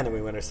Lewis's hand, and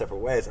we went our separate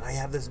ways, and I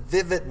have this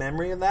vivid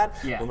memory of that,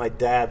 when my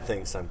dad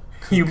thinks I'm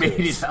cuckoo. You made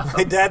it up.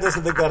 My dad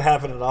doesn't think that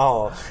happened at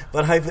all,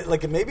 but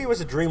maybe it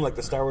was a dream like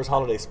the Star Wars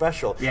Holiday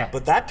Special,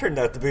 but that turned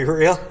out to be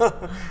real.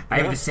 I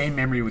have the same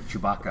memory with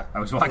Chewbacca. I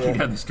was walking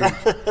down the street.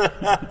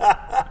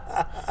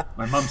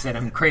 My mom said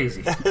I'm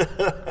crazy.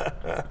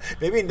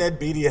 Maybe Ned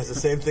Beatty has the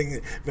same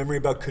memory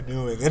about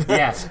canoeing.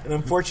 An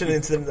unfortunate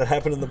incident that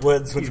happened in the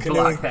woods with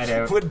canoeing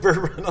with Burt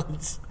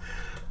Reynolds.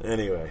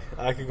 Anyway,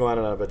 I could go on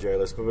and on about Jerry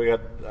Lewis, but we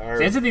got our.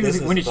 That's the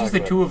thing. When it's just the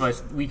two of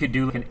us, we could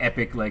do an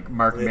epic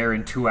Mark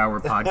Maron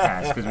 2-hour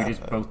podcast because we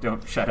just both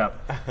don't shut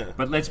up.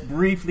 But let's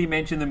briefly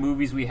mention the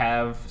movies we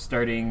have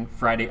starting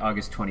Friday,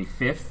 August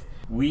 25th.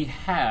 We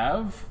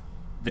have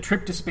The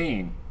Trip to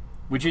Spain,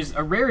 which is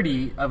a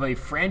rarity of a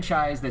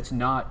franchise that's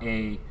not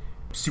a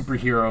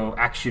superhero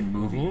action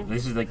movie. Mm-hmm.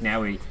 This is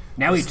now a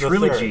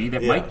trilogy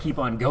that might keep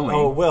on going.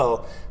 Oh,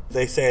 well,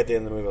 they say at the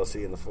end of the movie, I'll see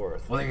you in the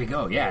fourth. Well, there you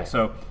go. Yeah.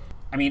 So,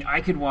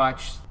 I could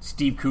watch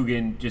Steve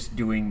Coogan just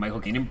doing Michael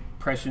Caine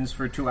impressions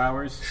for 2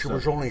 hours. She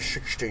was only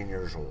 16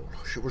 years old.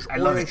 She was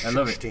only 16. I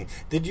love it.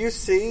 Did you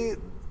see...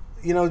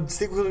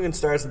 Steve Coogan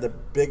stars in the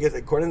biggest,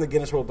 according to the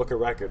Guinness World Book of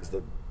Records,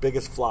 the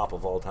biggest flop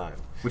of all time.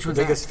 Which was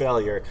the biggest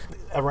failure?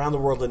 Around the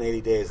World in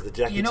 80 Days, the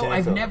Jackie Chan film.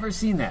 I've never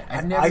seen that.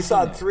 I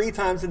saw it 3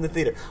 times in the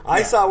theater.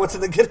 I saw what's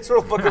in the Guinness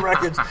World Book of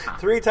Records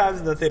 3 times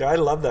in the theater. I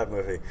love that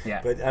movie.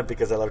 Yeah. But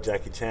because I love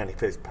Jackie Chan, he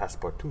plays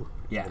Passepartout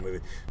in the movie.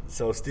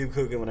 So Steve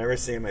Coogan, whenever I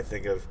see him, I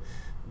think of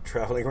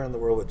traveling around the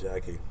world with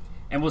Jackie.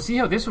 And we'll see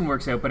how this one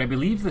works out, but I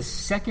believe the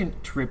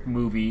second Trip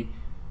movie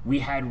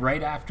we had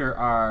right after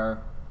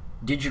our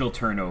digital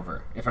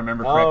turnover, if I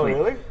remember correctly.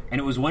 Oh, really? And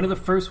it was one of the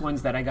first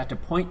ones that I got to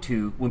point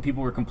to when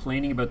people were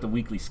complaining about the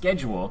weekly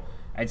schedule.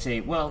 I'd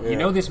say,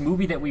 this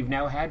movie that we've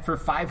now had for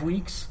 5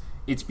 weeks,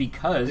 it's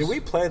because... Did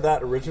we play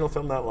that original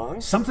film that long?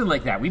 Something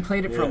like that. We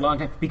played it for a long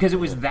time. Because it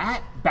was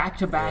that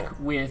back-to-back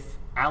with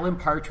Alan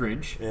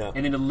Partridge,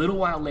 and then a little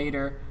while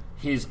later,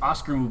 his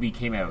Oscar movie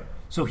came out.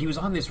 So he was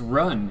on this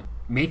run.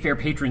 Mayfair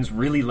patrons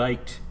really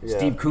liked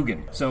Steve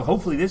Coogan. So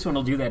hopefully this one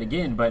will do that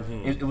again. But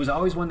it was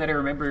always one that I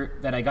remember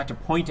that I got to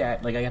point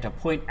at. I got to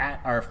point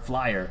at our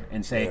flyer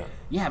and say,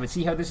 but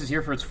see how this is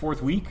here for its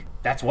 4th week?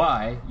 That's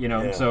why,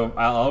 So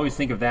I'll always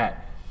think of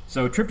that.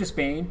 So Trip to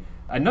Spain.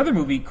 Another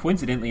movie,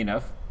 coincidentally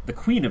enough, The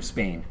Queen of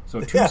Spain.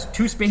 So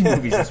two Spain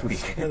movies this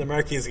week. And the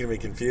marquee is going to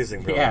be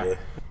confusing, probably. Yeah.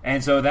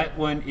 And so that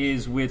one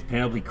is with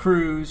Penelope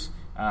Cruz.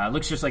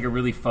 Looks just like a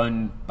really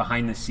fun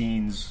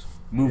behind-the-scenes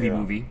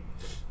movie.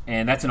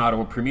 And that's an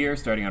Ottawa premiere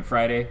starting on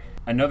Friday.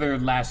 Another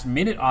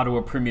last-minute Ottawa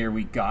premiere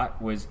we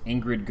got was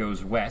Ingrid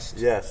Goes West.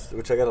 Yes,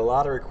 which I got a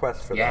lot of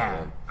requests for that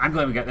one. I'm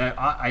glad we got that.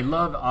 I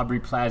love Aubrey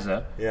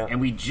Plaza. Yeah.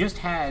 And we just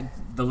had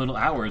The Little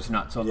Hours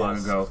not so long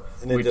ago.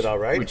 And it did all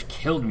right. Which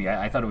killed me.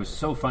 I thought it was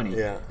so funny.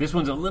 Yeah. This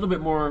one's a little bit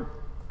more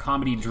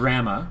comedy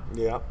drama.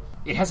 Yeah.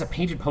 it has a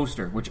painted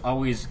poster, which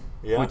always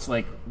puts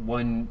like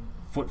one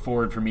foot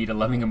forward for me to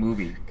loving a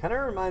movie. Kind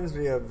of reminds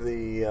me of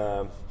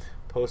the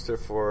poster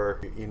for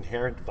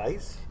Inherent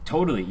Vice.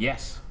 Totally,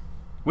 yes.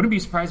 Wouldn't be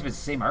surprised if it's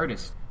the same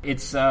artist.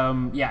 It's,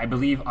 I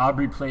believe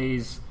Aubrey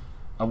plays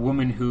a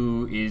woman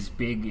who is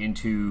big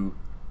into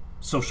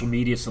social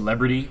media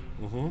celebrity,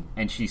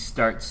 and she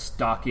starts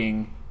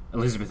stalking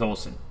Elizabeth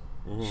Olsen.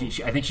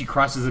 She I think she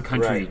crosses the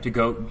country to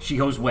go. She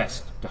goes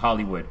west to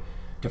Hollywood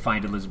to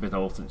find Elizabeth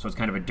Olsen. So it's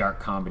kind of a dark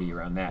comedy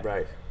around that.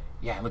 Right.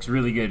 Yeah, it looks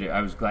really good.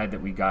 I was glad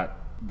that we got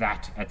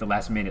that at the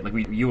last minute.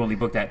 Like you only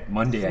booked that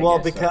Monday. I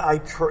guess,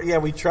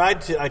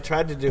 because I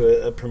tried to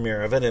do a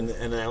premiere of it and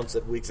announce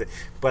it weeks,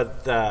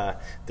 but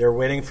they're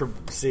waiting to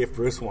see if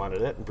Bruce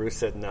wanted it, and Bruce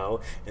said no.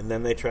 And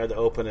then they tried to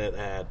open it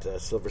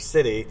at Silver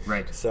City.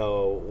 Right.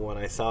 So when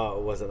I saw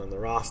it wasn't on the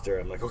roster,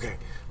 I'm like, okay.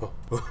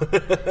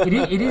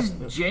 It is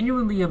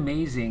genuinely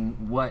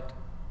amazing what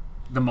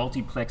the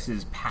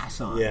multiplexes pass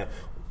on. Yeah.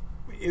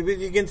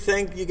 You can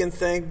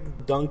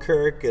thank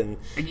Dunkirk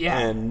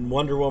and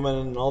Wonder Woman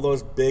and all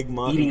those big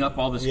money eating up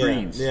all the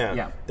screens.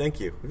 Yeah. Thank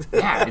you.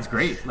 Yeah, it's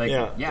great. Like,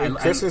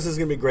 Christmas is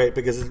going to be great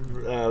because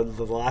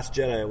The Last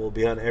Jedi will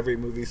be on every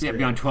movie screen. Yeah,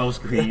 be on 12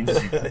 screens.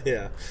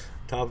 Yeah,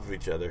 top of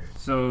each other.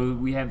 So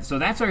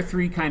that's our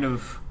 3 kind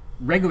of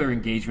regular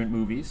engagement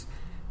movies.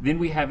 Then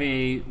we have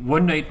a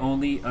one night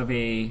only of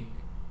a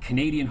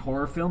Canadian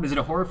horror film. Is it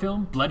a horror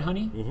film? Blood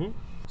Honey.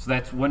 So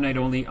that's one night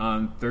only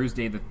on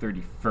Thursday the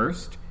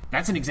 31st.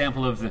 That's an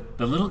example of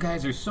the little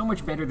guys are so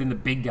much better than the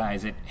big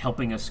guys at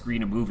helping us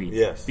screen a movie.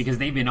 Yes. Because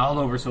they've been all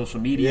over social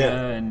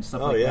media and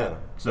stuff like that.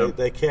 So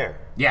they care.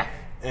 Yeah.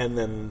 And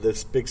then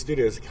the big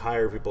studios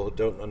hire people who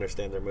don't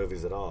understand their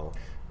movies at all.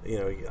 You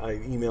know, I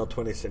emailed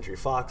 20th Century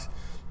Fox.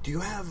 Do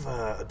you have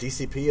a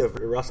DCP of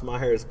Russ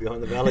Meyer's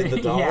Beyond the Valley of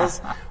the Dolls?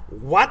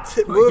 What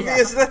movie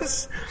is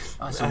this?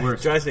 Oh, it's the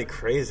worst. It drives me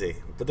crazy.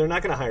 But they're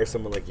not going to hire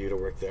someone like you to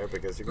work there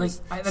because you're going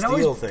to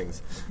steal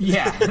things.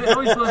 Yeah, it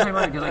always blows my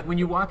mind because like when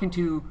you walk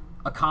into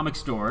a comic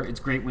store, it's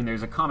great when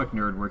there's a comic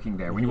nerd working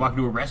there. When you walk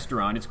into a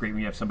restaurant, it's great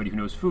when you have somebody who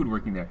knows food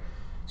working there.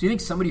 So you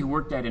think somebody who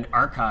worked at an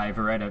archive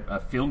or at a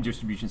film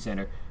distribution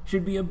center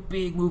should be a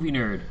big movie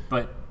nerd,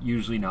 but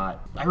usually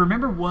not. I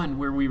remember one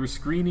where we were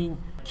screening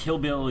Kill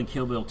Bill and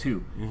Kill Bill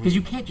 2, because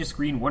you can't just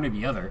screen one or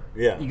the other.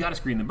 Yeah. You got to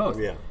screen them both.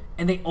 Yeah.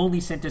 And they only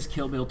sent us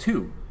Kill Bill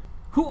 2.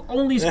 Who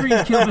only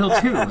screens Kill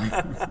Bill 2?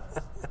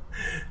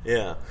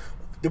 Yeah.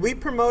 Did we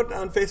promote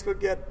on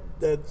Facebook yet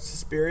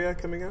Suspiria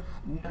coming up?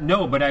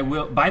 No, but I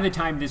will. By the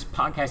time this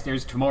podcast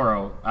airs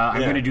tomorrow,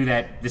 I'm going to do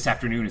that this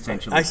afternoon,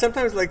 essentially. I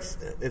sometimes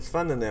it's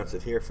fun to announce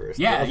it here first.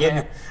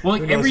 Yeah. Well,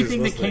 like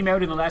everything that came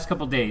out in the last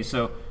couple of days.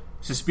 So,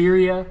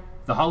 Suspiria,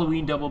 the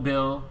Halloween double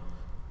bill,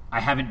 I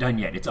haven't done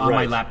yet. It's on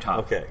my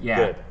laptop. Okay, yeah.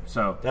 Good.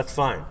 So that's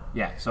fine.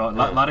 Yeah, so a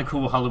lot of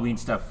cool Halloween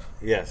stuff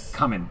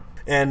coming.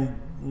 And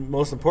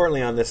most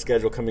importantly on this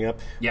schedule coming up,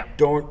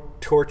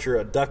 Don't Torture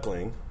a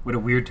Duckling. What a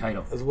weird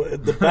title.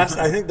 The best,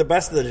 I think the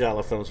best of the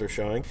Giallo films we're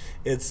showing.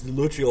 It's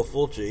Lucio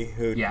Fulci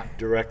who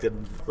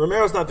directed.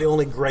 Romero's not the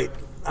only great,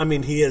 I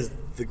mean, he is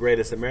the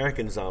greatest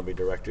American zombie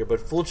director,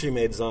 but Fulci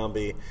made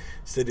Zombie,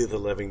 City of the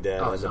Living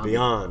Dead, and The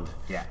Beyond.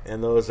 Yeah.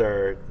 And those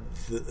are,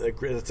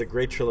 it's a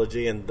great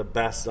trilogy and the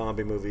best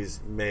zombie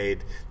movies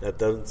made that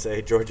doesn't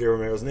say George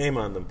Romero's name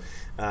on them.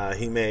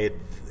 He made,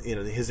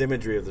 his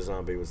imagery of the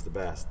zombie was the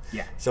best.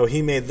 Yeah. So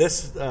he made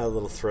this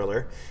little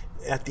thriller.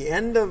 At the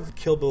end of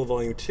Kill Bill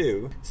Volume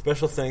 2,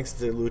 special thanks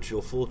to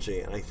Lucio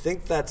Fulci, and I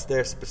think that's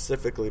there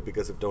specifically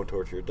because of Don't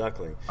Torture a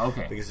Duckling.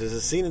 Okay. Because there's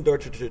a scene in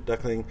Don't Torture a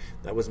Duckling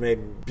that was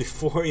made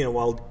before,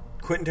 while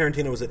Quentin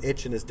Tarantino was an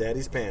itch in his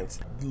daddy's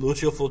pants.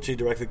 Lucio Fulci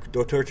directed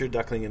Don't Torture a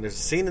Duckling, and there's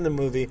a scene in the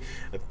movie,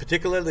 a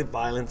particularly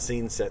violent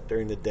scene set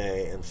during the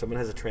day, and someone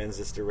has a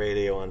transistor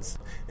radio on,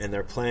 and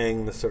they're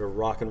playing the sort of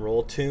rock and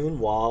roll tune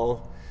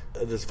while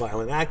this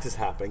violent act is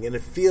happening, and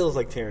it feels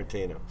like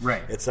Tarantino.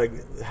 Right. It's like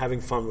having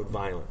fun with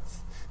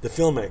violence. The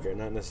filmmaker,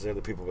 not necessarily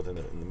the people within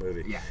in the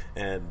movie. Yeah.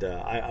 And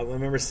I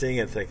remember seeing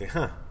it and thinking,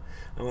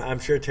 I'm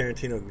sure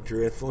Tarantino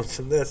drew influence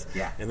from this.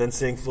 Yeah. And then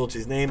seeing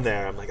Fulci's name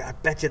there, I'm like, I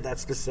bet you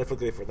that's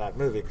specifically for that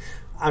movie.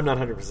 I'm not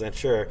 100%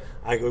 sure.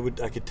 I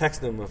could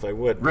text them if I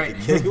would. Right.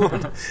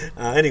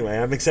 Anyway,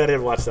 I'm excited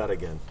to watch that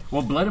again.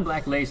 Well, Blood and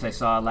Black Lace I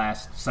saw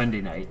last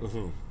Sunday night,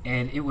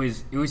 and it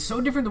was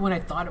so different than what I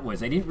thought it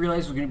was. I didn't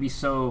realize it was going to be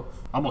so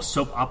almost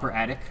soap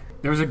opera-atic.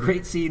 There was a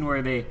great scene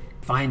where they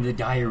find the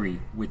diary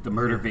with the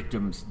murder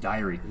victim's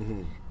diary,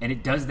 and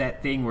it does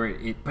that thing where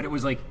but it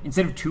was like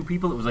instead of 2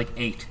 people, it was like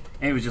 8,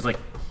 and it was just like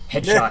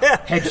headshot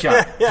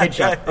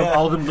of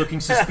all of them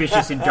looking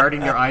suspicious and darting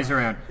their eyes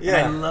around. And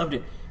I loved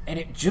it. And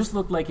it just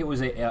looked like it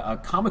was a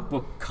comic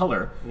book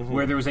color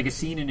where there was like a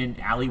scene in an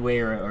alleyway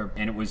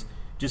and it was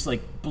just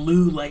like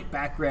blue light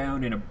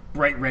background and a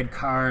bright red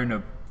car and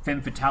a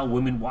femme fatale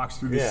woman walks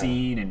through the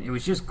scene, and it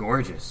was just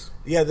gorgeous.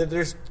 Yeah,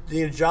 there's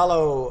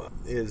Giallo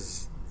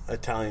is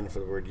Italian for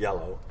the word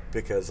yellow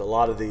because a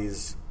lot of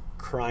these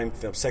crime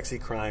film, sexy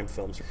crime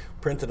films,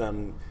 printed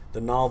on the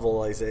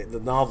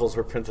novels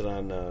were printed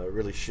on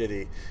really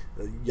shitty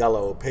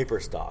yellow paper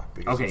stock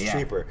because it's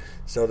cheaper.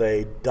 So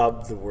they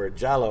dubbed the word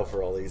Giallo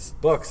for all these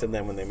books, and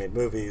then when they made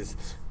movies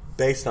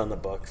based on the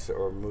books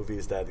or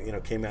movies that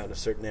came out in a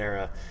certain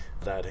era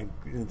that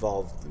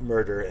involved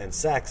murder and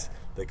sex,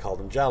 they called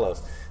them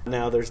Giallos.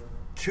 Now there's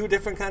two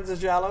different kinds of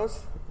Giallos,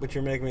 which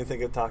you're making me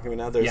think of talking about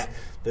now. There's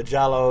the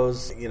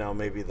Giallos,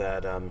 maybe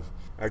that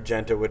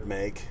Argento would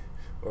make,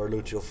 or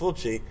Lucio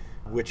Fulci,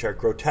 which are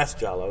grotesque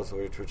Giallos,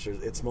 which are,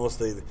 it's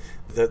mostly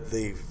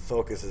the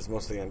focus is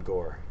mostly on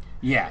gore.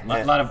 Yeah,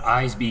 a lot of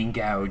eyes being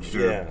gouged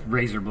or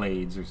razor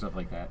blades or stuff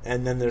like that.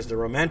 And then there's the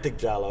romantic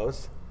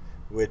Giallos,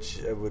 which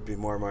would be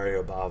more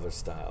Mario Bava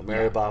style.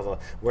 Mario Bava,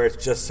 where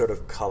it's just sort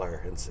of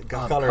color and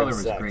color and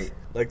sex. Great.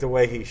 Like the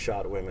way he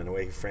shot women, the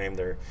way he framed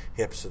their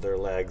hips or their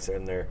legs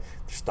and their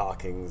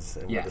stockings,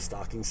 and where the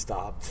stockings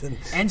stopped.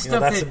 And stuff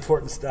that's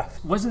important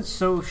stuff. Wasn't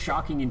so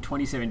shocking in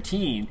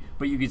 2017,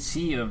 but you could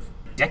see of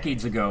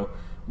decades ago,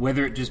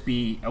 whether it just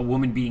be a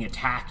woman being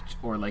attacked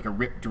or like a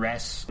ripped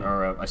dress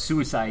or a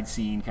suicide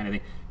scene kind of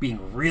thing,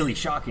 being really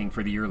shocking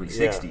for the early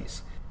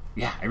 60s.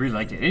 Yeah, I really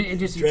liked it. It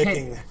just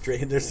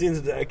there's scenes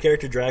of a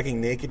character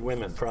dragging naked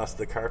women across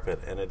the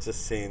carpet, and it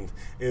just seemed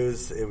it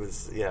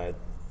was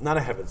not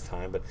ahead of its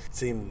time, but it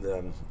seemed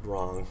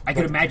wrong. I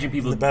could imagine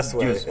people the best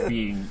way. Just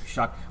being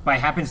shocked. By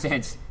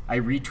happenstance, I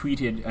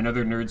retweeted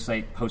another nerd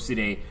site posted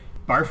a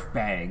barf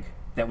bag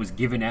that was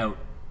given out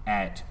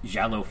at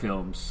Giallo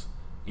Films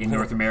in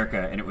North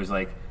America, and it was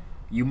like,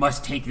 you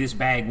must take this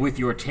bag with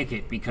your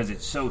ticket because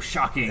it's so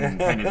shocking,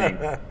 kind of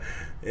thing.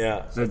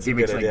 Yeah, so it's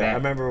gimmicks like that. I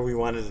remember we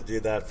wanted to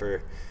do that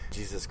for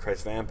Jesus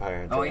Christ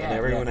Vampire. And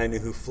everyone I knew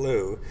who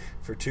flew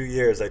for 2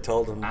 years, I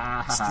told them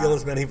steal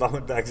as many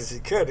vomit bags as you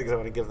could because I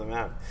want to give them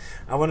out.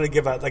 I wanted to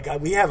give out,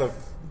 we have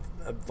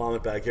a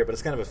vomit bag here, but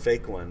it's kind of a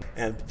fake one.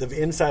 And the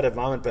inside of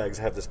vomit bags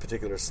have this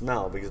particular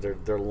smell because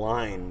they're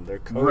lined, they're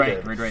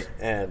coated. Right.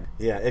 And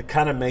it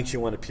kind of makes you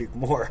want to puke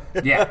more.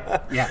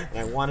 Yeah. And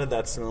I wanted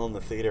that smell in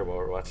the theater while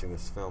we're watching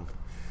this film.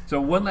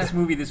 So one last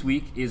movie this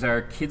week is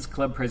our Kids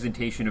Club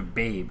presentation of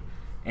Babe.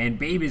 And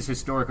Babe is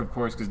historic, of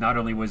course, because not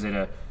only was it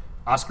a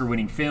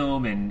Oscar-winning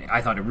film, and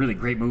I thought a really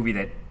great movie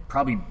that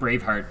probably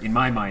Braveheart, in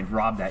my mind,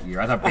 robbed that year.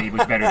 I thought Babe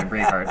was better than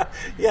Braveheart.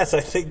 Yes, I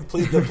think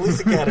the Police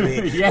Academy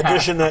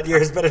edition that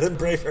year is better than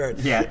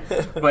Braveheart. Yeah,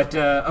 but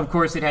of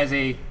course it has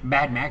a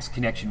Mad Max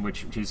connection,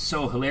 which is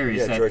so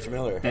hilarious. Yeah, George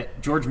Miller.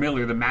 That George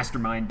Miller, the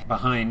mastermind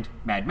behind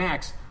Mad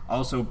Max,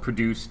 also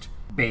produced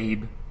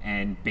Babe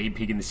and Babe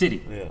Pig in the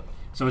City. Yeah.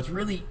 So it's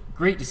really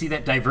great to see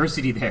that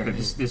diversity there.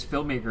 This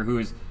filmmaker who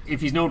is,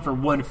 if he's known for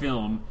one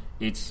film,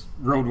 it's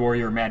Road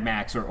Warrior, Mad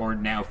Max, or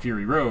now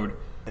Fury Road.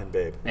 And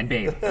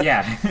Babe.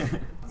 Yeah.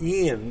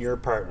 Ian, your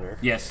partner.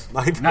 Yes.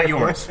 My partner. Not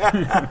yours.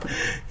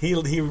 He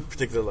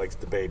particularly likes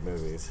the Babe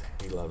movies.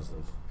 He loves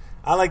them.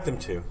 I like them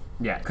too.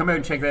 Yeah. Come out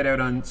and check that out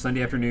on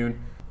Sunday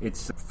afternoon.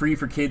 It's free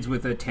for kids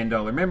with a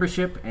 $10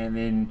 membership, and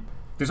then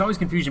there's always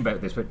confusion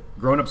about this, but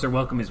grown-ups are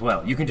welcome as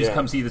well. You can just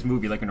come see this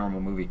movie like a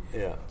normal movie.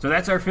 Yeah. So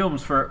that's our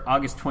films for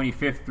August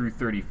 25th through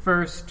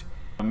 31st.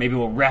 Maybe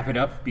we'll wrap it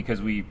up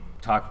because we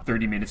talked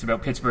 30 minutes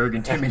about Pittsburgh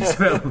and 10 minutes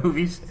about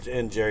movies.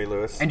 And Jerry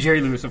Lewis. And Jerry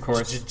Lewis, of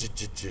course.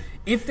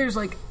 If there's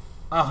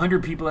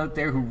 100 people out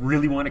there who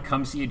really want to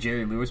come see a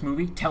Jerry Lewis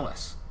movie, tell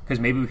us.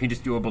 Because maybe we can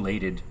just do a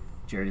belated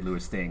Jerry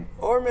Lewis thing.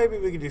 Or maybe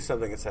we could do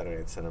something at Saturday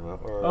Night Cinema.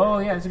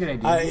 That's a good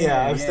idea.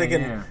 I was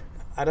thinking... Yeah.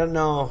 I don't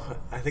know.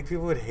 I think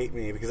people would hate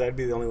me because I'd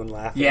be the only one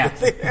laughing. Yeah.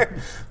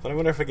 But I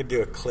wonder if I could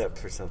do a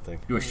clip or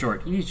something. Do a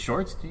short. You need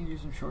shorts? Do you do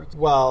some shorts?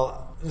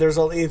 Well,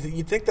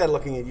 you'd think that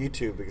looking at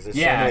YouTube because there's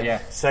so many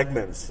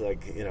segments.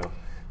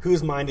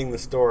 Who's Minding the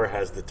Store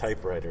has the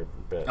typewriter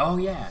bit. Oh,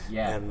 yeah.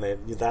 And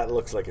that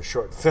looks like a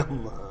short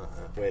film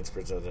the way it's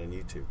presented on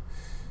YouTube.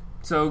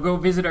 So go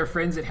visit our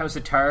friends at House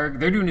of Targ.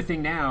 They're doing a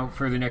thing now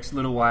for the next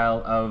little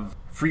while of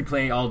free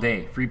play all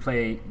day. Free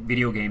play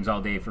video games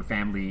all day for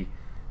family.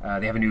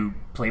 They have a new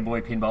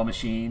Playboy pinball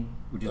machine,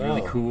 which is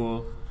really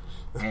cool.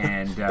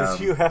 And is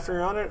Hugh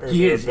Hefner on it? Or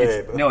he is.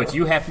 It's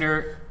Hugh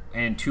Hefner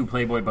and 2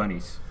 Playboy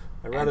bunnies.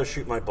 I'd rather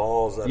shoot my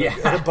balls at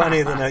a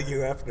bunny than at Hugh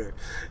Hefner.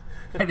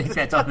 I think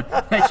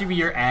that should be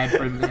your ad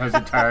for the House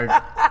of Targ.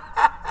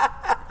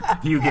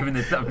 You giving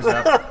the thumbs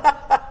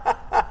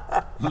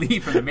up. Lee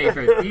from the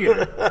Mayfair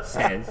Theater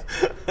says.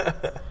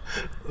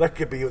 That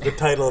could be the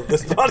title of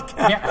this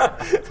podcast.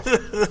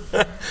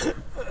 Yeah.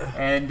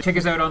 And check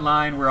us out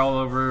online. We're all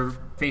over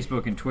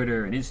Facebook and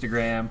Twitter and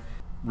Instagram.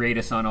 Rate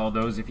us on all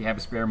those if you have a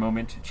spare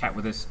moment. Chat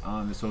with us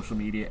on the social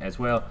media as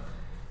well.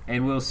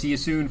 And we'll see you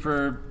soon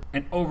for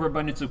an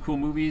overabundance of cool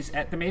movies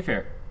at the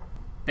Mayfair.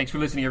 Thanks for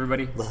listening,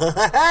 everybody.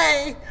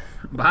 Bye.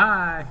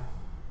 Bye.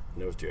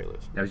 That was Jerry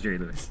Lewis. That was Jerry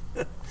Lewis.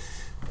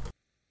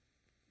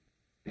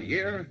 The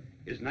year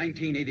is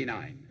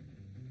 1989.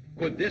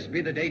 Could this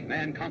be the date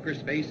man conquers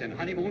space and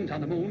honeymoons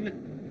on the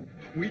moon?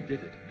 We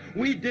did it.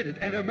 We did it.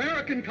 An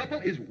American couple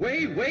is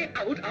way, way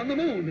out on the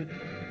moon.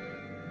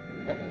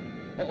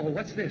 Uh-oh.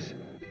 What's this?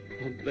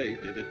 Oh, they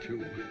did it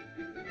too.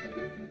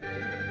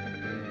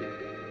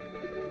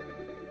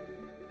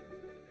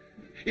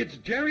 It's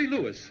Jerry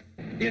Lewis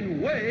in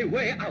Way,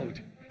 Way Out,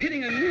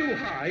 hitting a new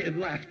high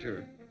in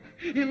laughter,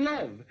 in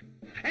love,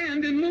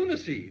 and in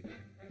lunacy.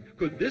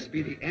 Could this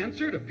be the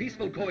answer to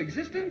peaceful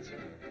coexistence?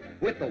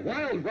 With the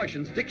wild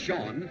Russians Dick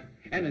Shawn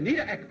and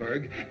Anita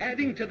Ekberg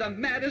adding to the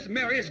maddest,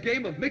 merriest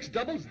game of mixed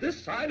doubles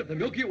this side of the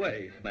Milky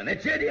Way. And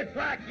it's idiots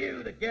like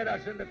you that get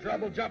us into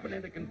trouble jumping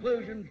into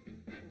conclusions.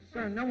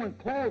 Sir, no one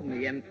called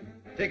me and...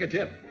 Take a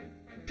tip.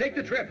 Take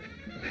the trip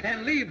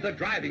and leave the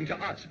driving to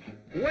us.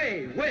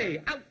 Way,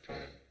 way out.